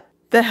not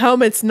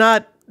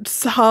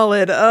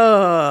solid.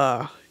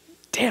 Oh,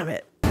 damn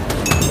it.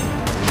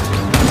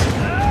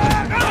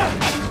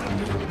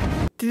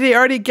 Did he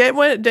already get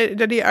one?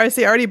 Is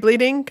he already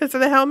bleeding because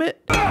of the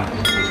helmet?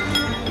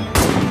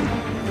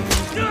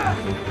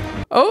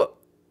 Oh,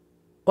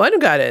 one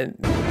got in.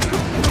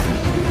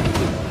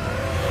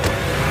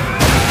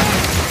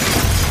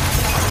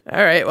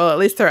 All right. Well, at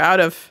least they're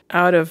out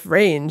of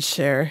range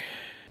here.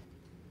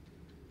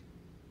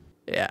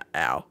 Yeah.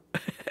 Ow.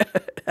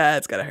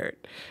 That's gonna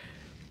hurt.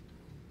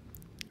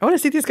 I want to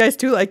see these guys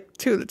too. Like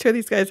two of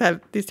these guys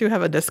have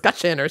a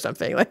discussion or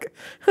something. Like,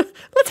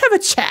 let's have a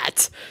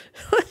chat.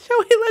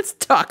 Let's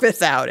talk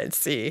this out and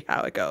see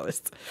how it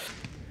goes.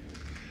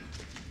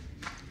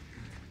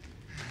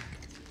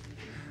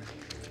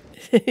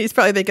 He's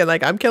probably thinking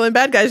like, I'm killing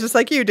bad guys just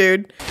like you,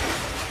 dude.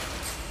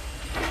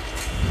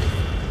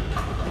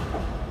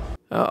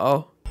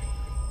 Uh-oh.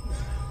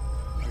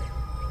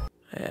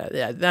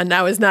 Yeah,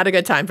 now is not a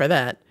good time for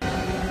that.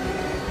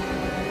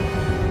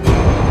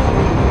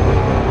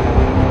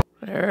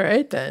 All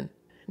right then.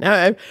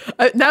 Now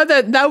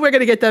we're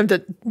gonna get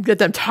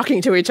them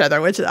talking to each other,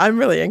 which I'm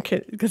really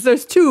because they're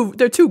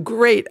two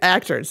great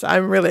actors.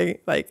 I'm really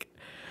like,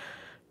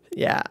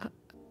 yeah.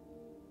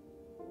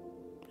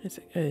 Is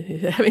he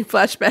having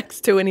flashbacks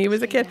to when he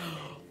was a kid,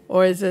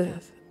 or is it?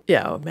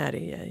 Yeah, oh,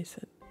 Maddie. Yeah, he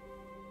said.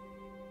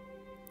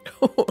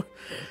 Oh,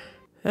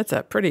 that's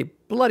a pretty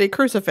bloody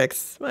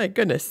crucifix. My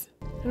goodness.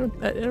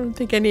 I don't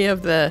think any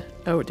of the.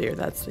 Oh dear,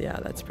 that's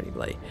pretty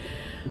bloody.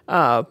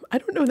 I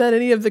don't know that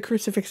any of the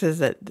crucifixes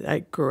that I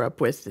grew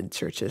up with in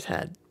churches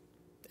had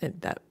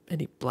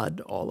any blood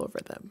all over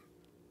them.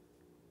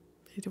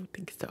 I don't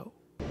think so.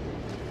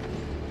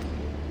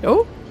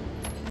 Oh,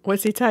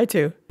 what's he tied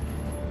to?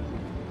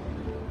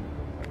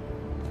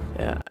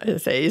 Yeah, I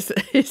say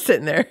he's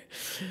sitting there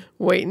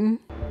waiting.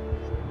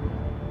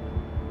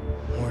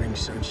 Morning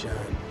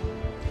sunshine.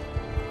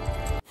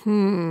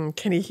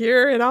 Can he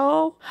hear it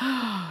all?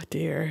 Oh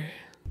dear.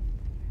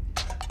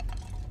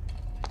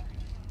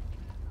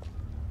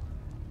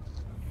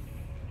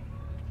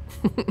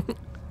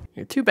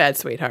 You're too bad,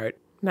 sweetheart.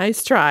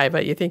 Nice try,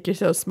 but you think you're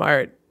so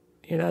smart.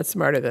 You're not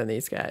smarter than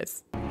these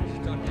guys. Oh,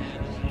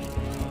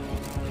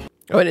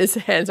 and his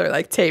hands are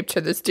like taped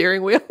to the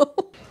steering wheel.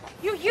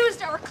 You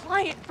used our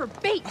client for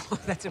bait. Oh,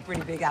 that's a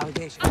pretty big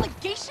allegation.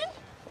 Allegation?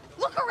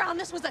 Look around.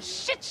 This was a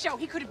shit show.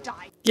 He could have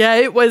died. Yeah,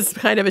 it was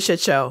kind of a shit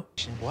show.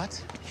 What?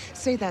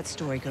 Say that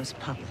story goes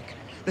public.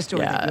 The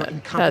story Yeah, that your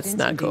incompetence that's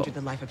not cool. endangered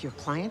the life of your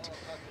client.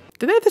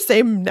 Do they have the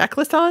same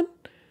necklace on?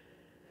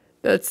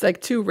 That's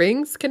like two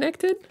rings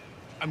connected?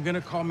 I'm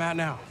gonna call Matt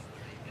now.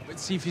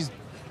 Let's see if he's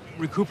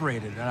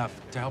recuperated enough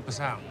to help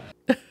us out.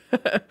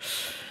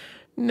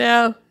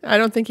 No, I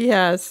don't think he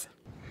has.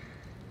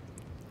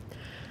 You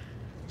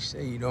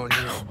say you don't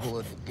need a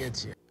bullet that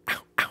gets you.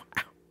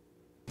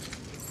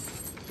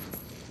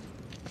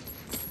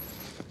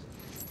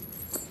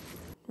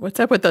 What's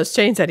up with those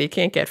chains that he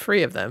can't get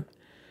free of them?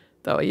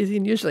 Though you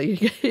can usually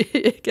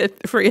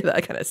get free of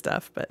that kind of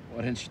stuff, but...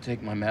 Why didn't you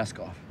take my mask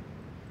off?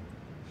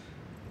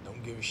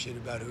 Don't give a shit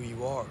about who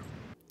you are.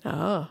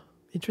 Oh,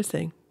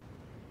 interesting.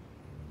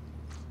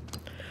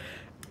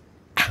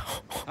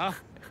 Huh?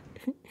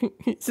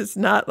 He's just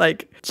not,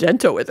 like,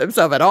 gentle with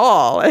himself at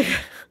all. Like...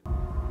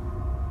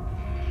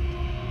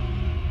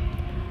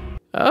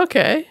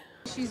 Okay.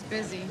 She's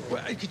busy.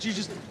 Well, could you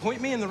just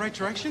point me in the right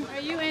direction?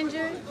 Are you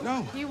injured?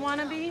 No. You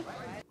wanna be?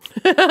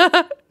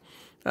 I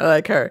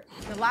like her.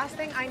 The last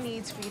thing I need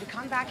is for you to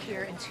come back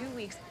here in 2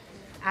 weeks,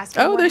 ask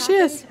Oh, what there she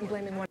is. happened, and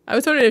blaming one. I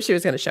was wondering if she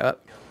was going to show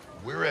up.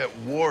 We're at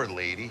war,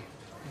 lady.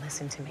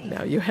 Listen to me.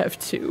 Now you have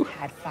two.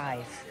 Had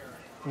 5.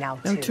 Now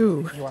Now 2.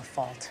 two. Your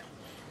fault.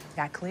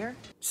 That clear?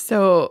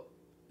 So,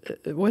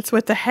 what's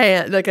with the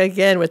hand? Like,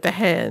 again, with the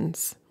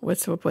hands.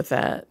 What's up with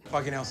that?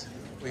 Fucking Elsa,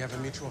 we have a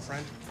mutual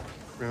friend.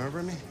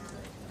 Remember me?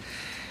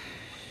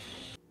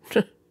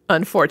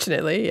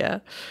 Unfortunately, yeah.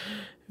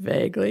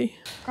 Vaguely.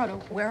 Grotto,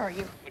 where are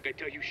you? Like I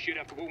tell you shit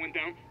after what went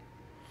down?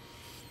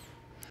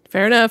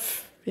 Fair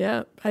enough.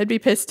 Yeah, I'd be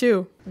pissed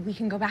too. We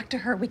can go back to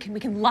her. We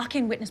can lock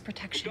in witness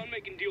protection. I'm done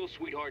making deals,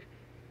 sweetheart.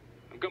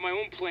 I've got my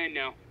own plan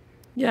now.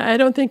 Yeah, I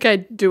don't think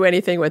I'd do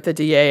anything with the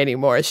DA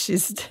anymore.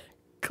 She's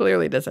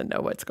clearly doesn't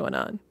know what's going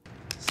on.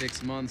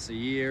 6 months, a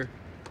year,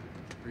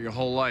 for your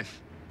whole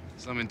life.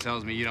 Someone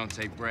tells me you don't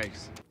take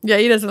breaks. Yeah,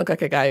 he doesn't look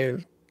like a guy who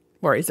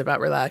worries about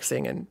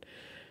relaxing and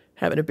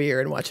having a beer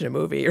and watching a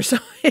movie or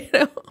something, you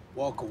know?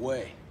 Walk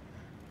away.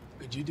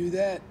 Could you do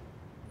that?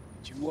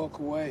 Did you walk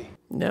away?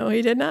 No,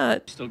 he did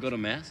not. Still go to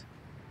mass?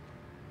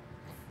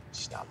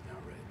 Stop now,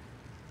 Red.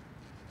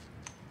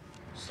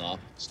 Stop.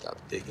 Stop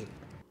digging.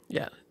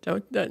 Yeah,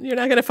 don't you're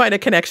not going to find a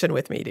connection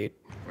with me, dude.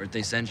 Where'd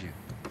they send you?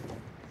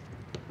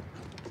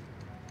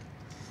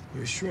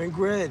 You're shrink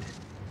Red.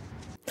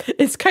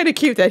 It's kind of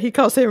cute that he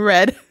calls him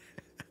Red.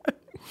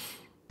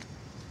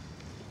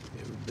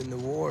 Never been to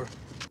war.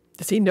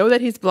 Does he know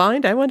that he's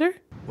blind, I wonder?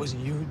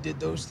 Wasn't you who did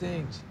those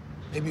things?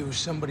 Maybe it was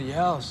somebody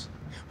else.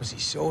 Was he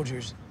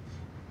soldiers?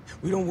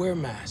 We don't wear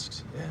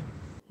masks, yeah?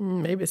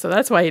 Maybe. So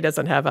that's why he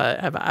doesn't have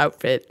an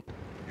outfit.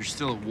 You're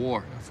still at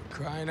war. For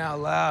crying out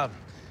loud.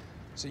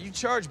 So you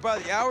charge by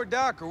the hour,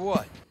 Doc, or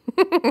what?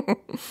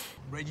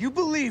 Red, you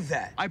believe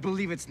that? I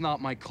believe it's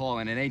not my call,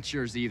 and it ain't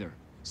yours either.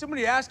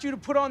 Somebody asked you to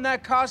put on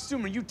that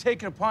costume, or you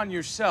take it upon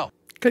yourself?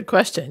 Good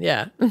question,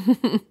 yeah. You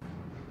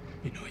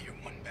know you're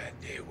one bad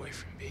day away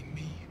from being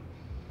me.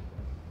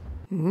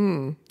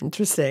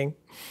 Interesting.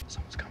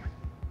 Someone's coming.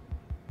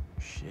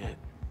 Shit.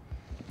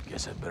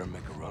 Guess I better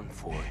make a run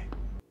for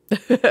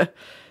it.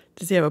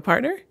 Does he have a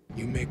partner?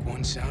 You make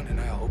one sound and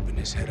I'll open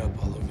his head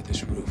up all over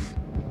this roof.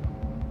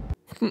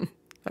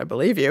 I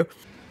believe you.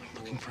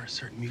 Looking for a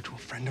certain mutual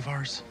friend of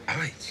ours.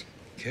 Alright,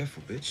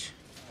 careful, bitch.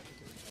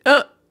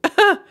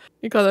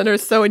 You call the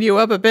nurse sewing you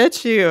up a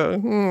bitch?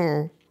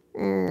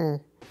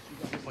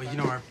 Well, you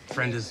know our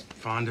friend is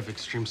fond of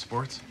extreme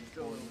sports.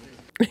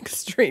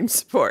 Extreme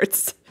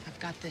sports. I've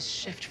got this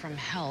shift from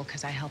hell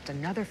because I helped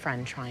another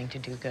friend trying to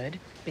do good.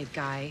 Big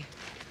guy.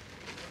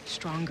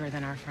 Stronger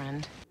than our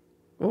friend.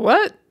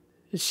 What?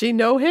 Does she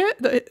know him?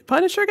 The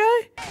Punisher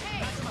guy?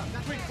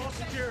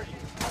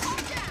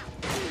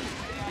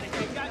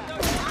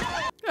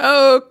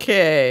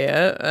 Okay,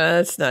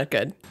 that's not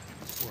good.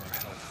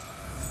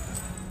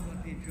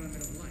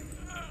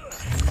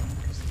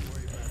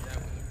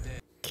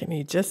 Can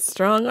he just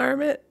strong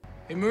arm it?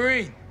 Hey,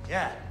 Marine.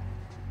 Yeah.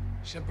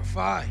 Semper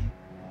Fi.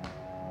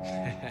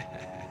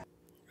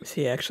 Is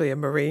he actually a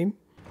Marine?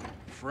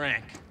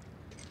 Frank.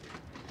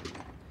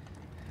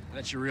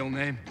 That's your real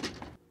name?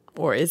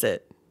 Or is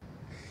it?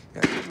 I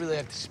don't really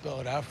have to spell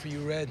it out for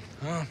you, Red,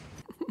 huh?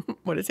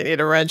 What does he need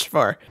a wrench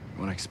for? You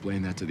want to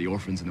explain that to the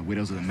orphans and the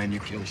widows of the men you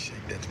killed?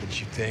 That's what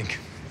you think.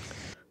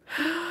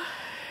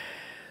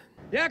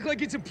 You act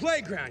like it's a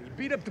playground. You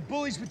beat up the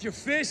bullies with your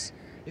fists.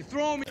 You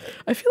throw them.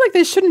 I feel like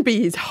they shouldn't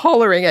be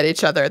hollering at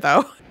each other,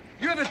 though.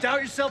 You ever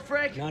doubt yourself,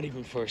 Frank? Not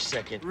even for a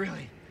second.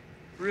 Really?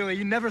 Really?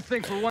 You never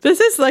think for one... This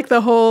is like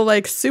the whole,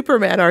 like,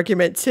 Superman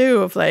argument, too,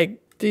 of, like,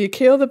 do you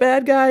kill the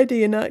bad guy? Do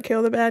you not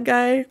kill the bad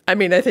guy? I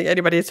mean, I think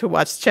anybody who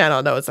watched the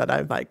channel knows that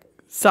I'm, like,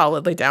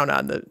 solidly down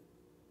on the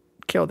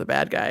kill the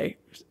bad guy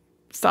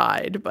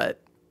side,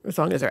 but as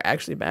long as they're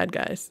actually bad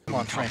guys. Come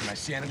on, Frank.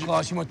 Santa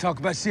Claus? You want to talk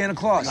about Santa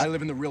Claus? I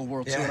live in the real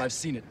world, too, Yeah. and I've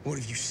seen it. What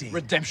have you seen?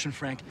 Redemption,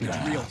 Frank. It's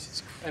real.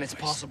 And it's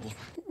possible.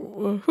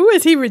 Who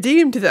is he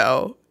redeemed,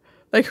 though?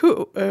 Like,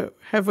 who?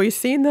 Have we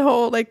seen the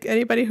whole, like,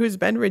 anybody who's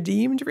been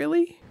redeemed,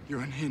 really?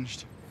 You're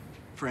unhinged,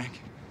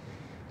 Frank.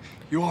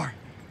 You are.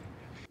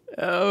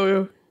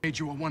 Oh. Made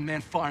you a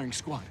one-man firing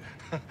squad.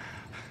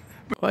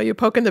 Well, you're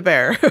poking the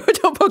bear.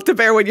 Don't poke the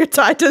bear when you're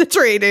tied to the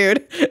tree,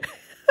 dude.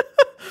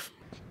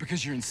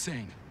 Because you're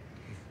insane.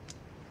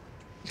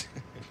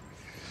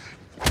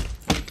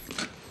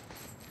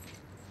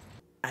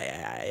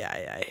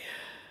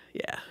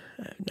 Yeah,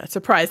 I'm not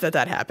surprised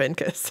that happened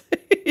because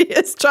he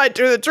is tied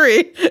to the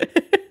tree.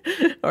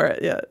 Or,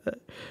 yeah,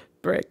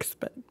 bricks,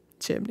 but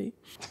chimney.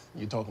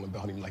 You're talking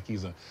about him like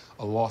he's a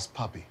lost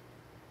puppy.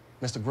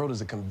 Mr. Grote is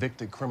a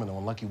convicted criminal,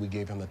 and lucky we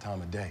gave him the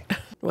time of day.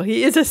 Well,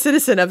 he is a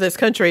citizen of this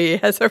country. He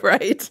has a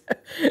right.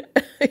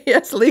 He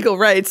has legal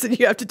rights, and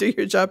you have to do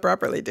your job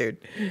properly, dude.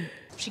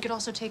 She could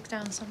also take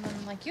down someone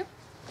like you.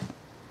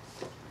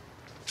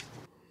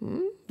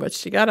 What's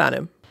she got on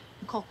him?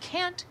 Nicole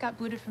Kant got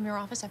booted from your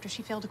office after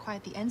she failed to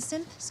quiet the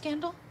NSYNC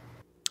scandal.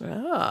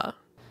 Ah.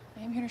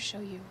 I am here to show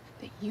you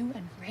that you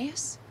and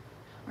Reyes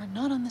are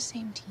not on the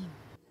same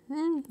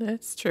team.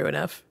 That's true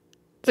enough.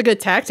 It's a good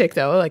tactic,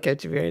 though. Like,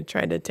 if you're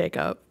trying to take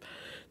on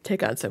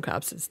some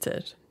cops, is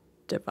to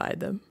divide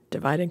them.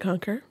 Divide and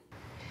conquer.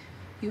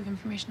 You have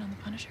information on the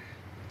Punisher?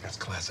 That's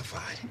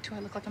classified. Do I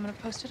look like I'm going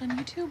to post it on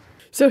YouTube?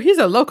 So he's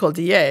a local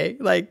DA,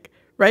 like,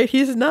 right?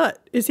 He's not.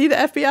 Is he the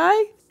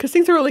FBI? Because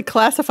things are really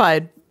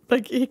classified.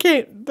 Like, he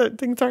can't. The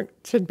things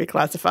shouldn't be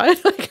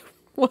classified. Like,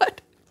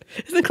 what?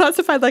 Isn't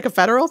classified like a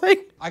federal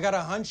thing? I got a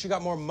hunch you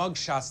got more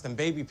mugshots than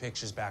baby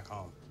pictures back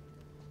home.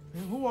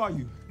 Who are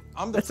you?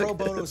 I'm the pro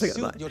bono suit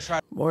you'll try.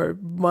 More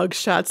mug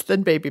shots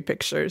than baby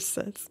pictures.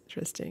 That's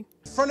interesting.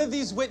 In front of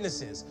these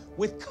witnesses,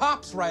 with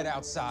cops right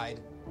outside,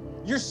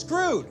 you're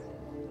screwed.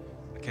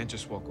 I can't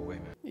just walk away,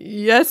 man.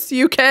 Yes,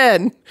 you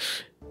can.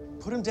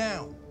 Put him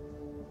down.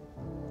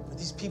 Let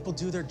these people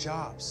do their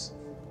jobs.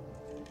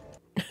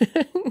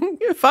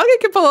 Foggy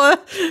can pull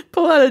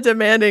out a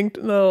demanding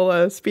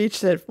little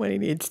speech that when he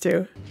needs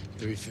to.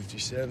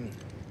 357.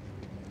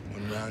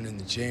 One round in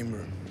the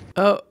chamber.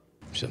 Oh.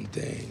 Some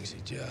things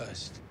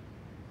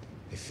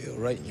they feel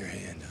right in your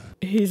hand, huh?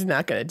 He's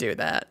not going to do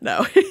that.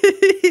 No.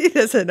 He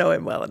doesn't know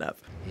him well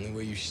enough. The only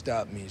way you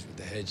stop me is with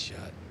the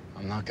headshot.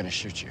 I'm not gonna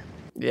shoot you.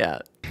 Yeah.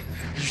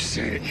 You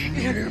say it. You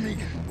hear me?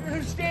 I don't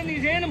understand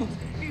these animals.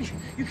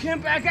 You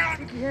can't back out.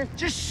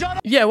 Just shut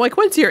up. Yeah, like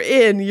once you're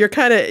in, you're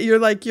kind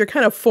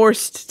of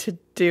forced to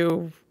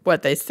do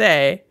what they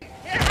say.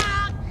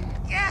 I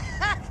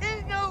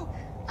didn't know.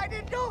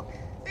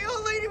 The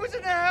old lady was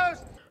in the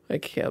house. I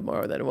killed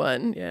more than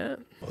one, yeah.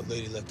 Old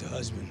lady left her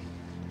husband.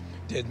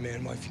 Dead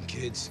man, wife, and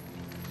kids.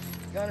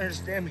 You don't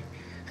understand me.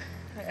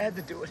 I had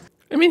to do it.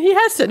 I mean, he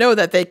has to know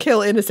that they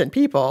kill innocent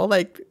people.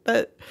 Like,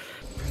 that.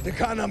 The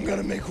kind I'm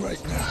gonna make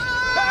right now.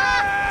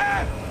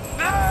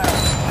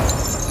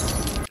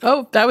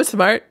 Oh, that was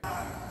smart.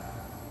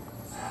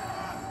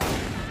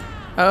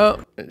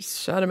 Oh,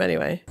 shot him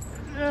anyway.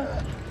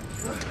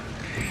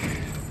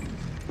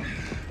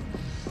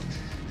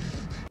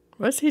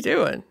 What's he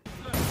doing?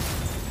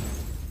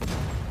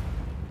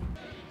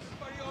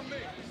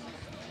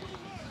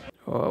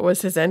 What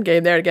was his end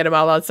game there, to get them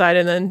all outside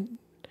and then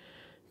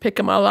pick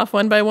them all off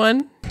one by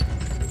one?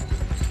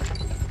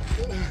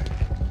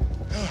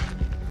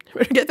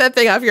 Get that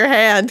thing off your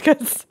hand,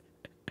 because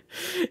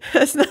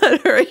that's not a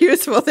very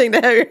useful thing to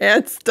have your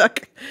hand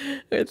stuck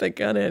with a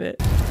gun in it.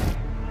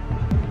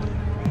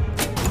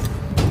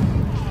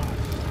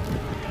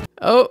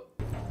 Oh.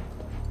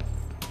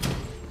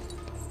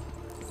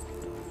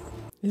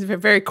 These are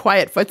very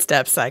quiet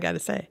footsteps, I gotta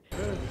say.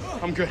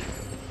 I'm good.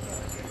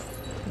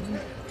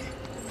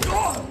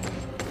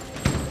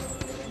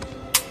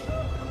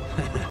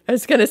 I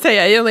was gonna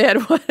say, I only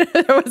had one.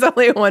 There was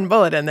only one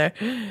bullet in there.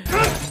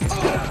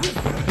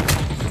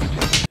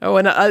 Oh,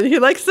 and he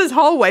likes his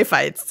hallway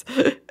fights.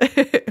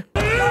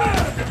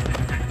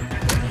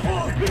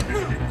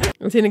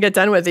 He's gonna get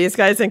done with these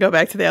guys and go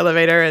back to the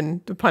elevator,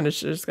 and the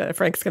Punisher's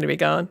Frank's gonna be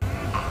gone.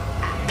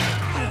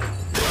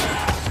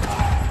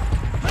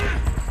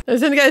 I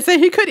was gonna say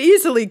he could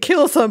easily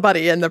kill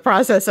somebody in the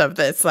process of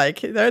this. Like,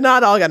 they're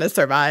not all gonna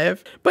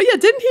survive. But yeah,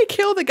 didn't he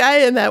kill the guy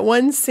in that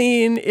one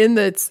scene in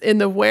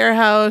the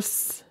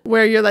warehouse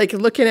where you're like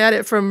looking at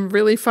it from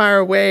really far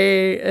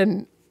away?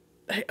 And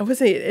was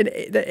he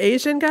the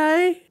Asian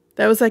guy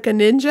that was like a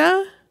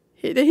ninja?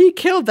 He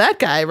killed that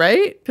guy,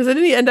 right? Because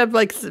didn't he end up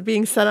like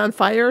being set on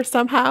fire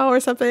somehow or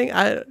something?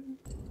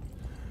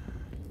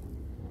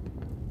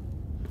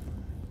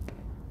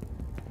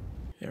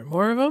 There are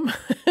more of them?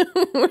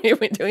 Are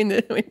we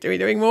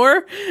doing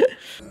more?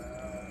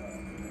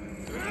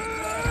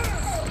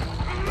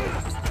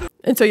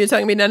 And so you're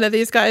telling me none of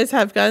these guys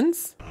have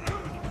guns?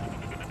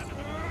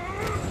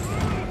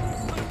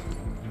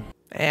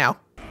 Ow.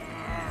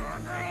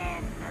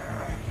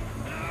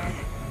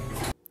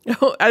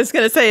 Oh, I was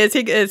gonna say,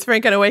 is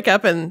Frank gonna wake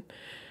up and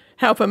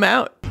help him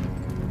out?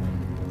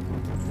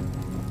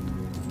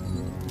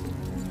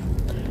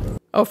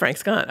 Oh,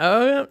 Frank's gone.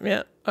 Oh,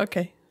 yeah.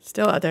 Okay.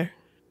 Still out there.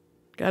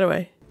 Got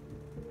away.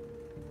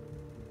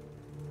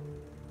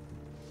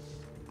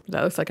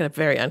 That looks like a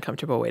very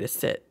uncomfortable way to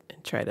sit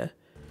and try to...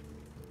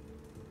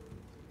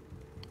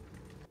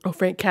 Oh,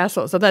 Frank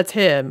Castle. So that's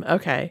him.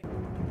 Okay.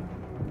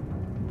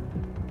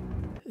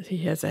 He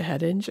has a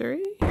head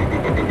injury?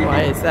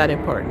 Why is that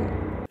important?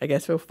 I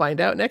guess we'll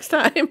find out next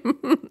time.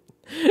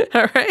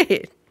 All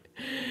right.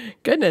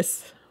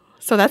 Goodness.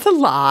 So that's a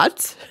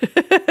lot.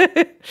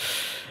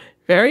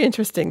 Very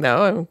interesting,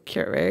 though. I'm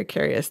very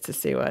curious to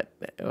see what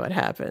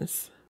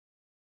happens.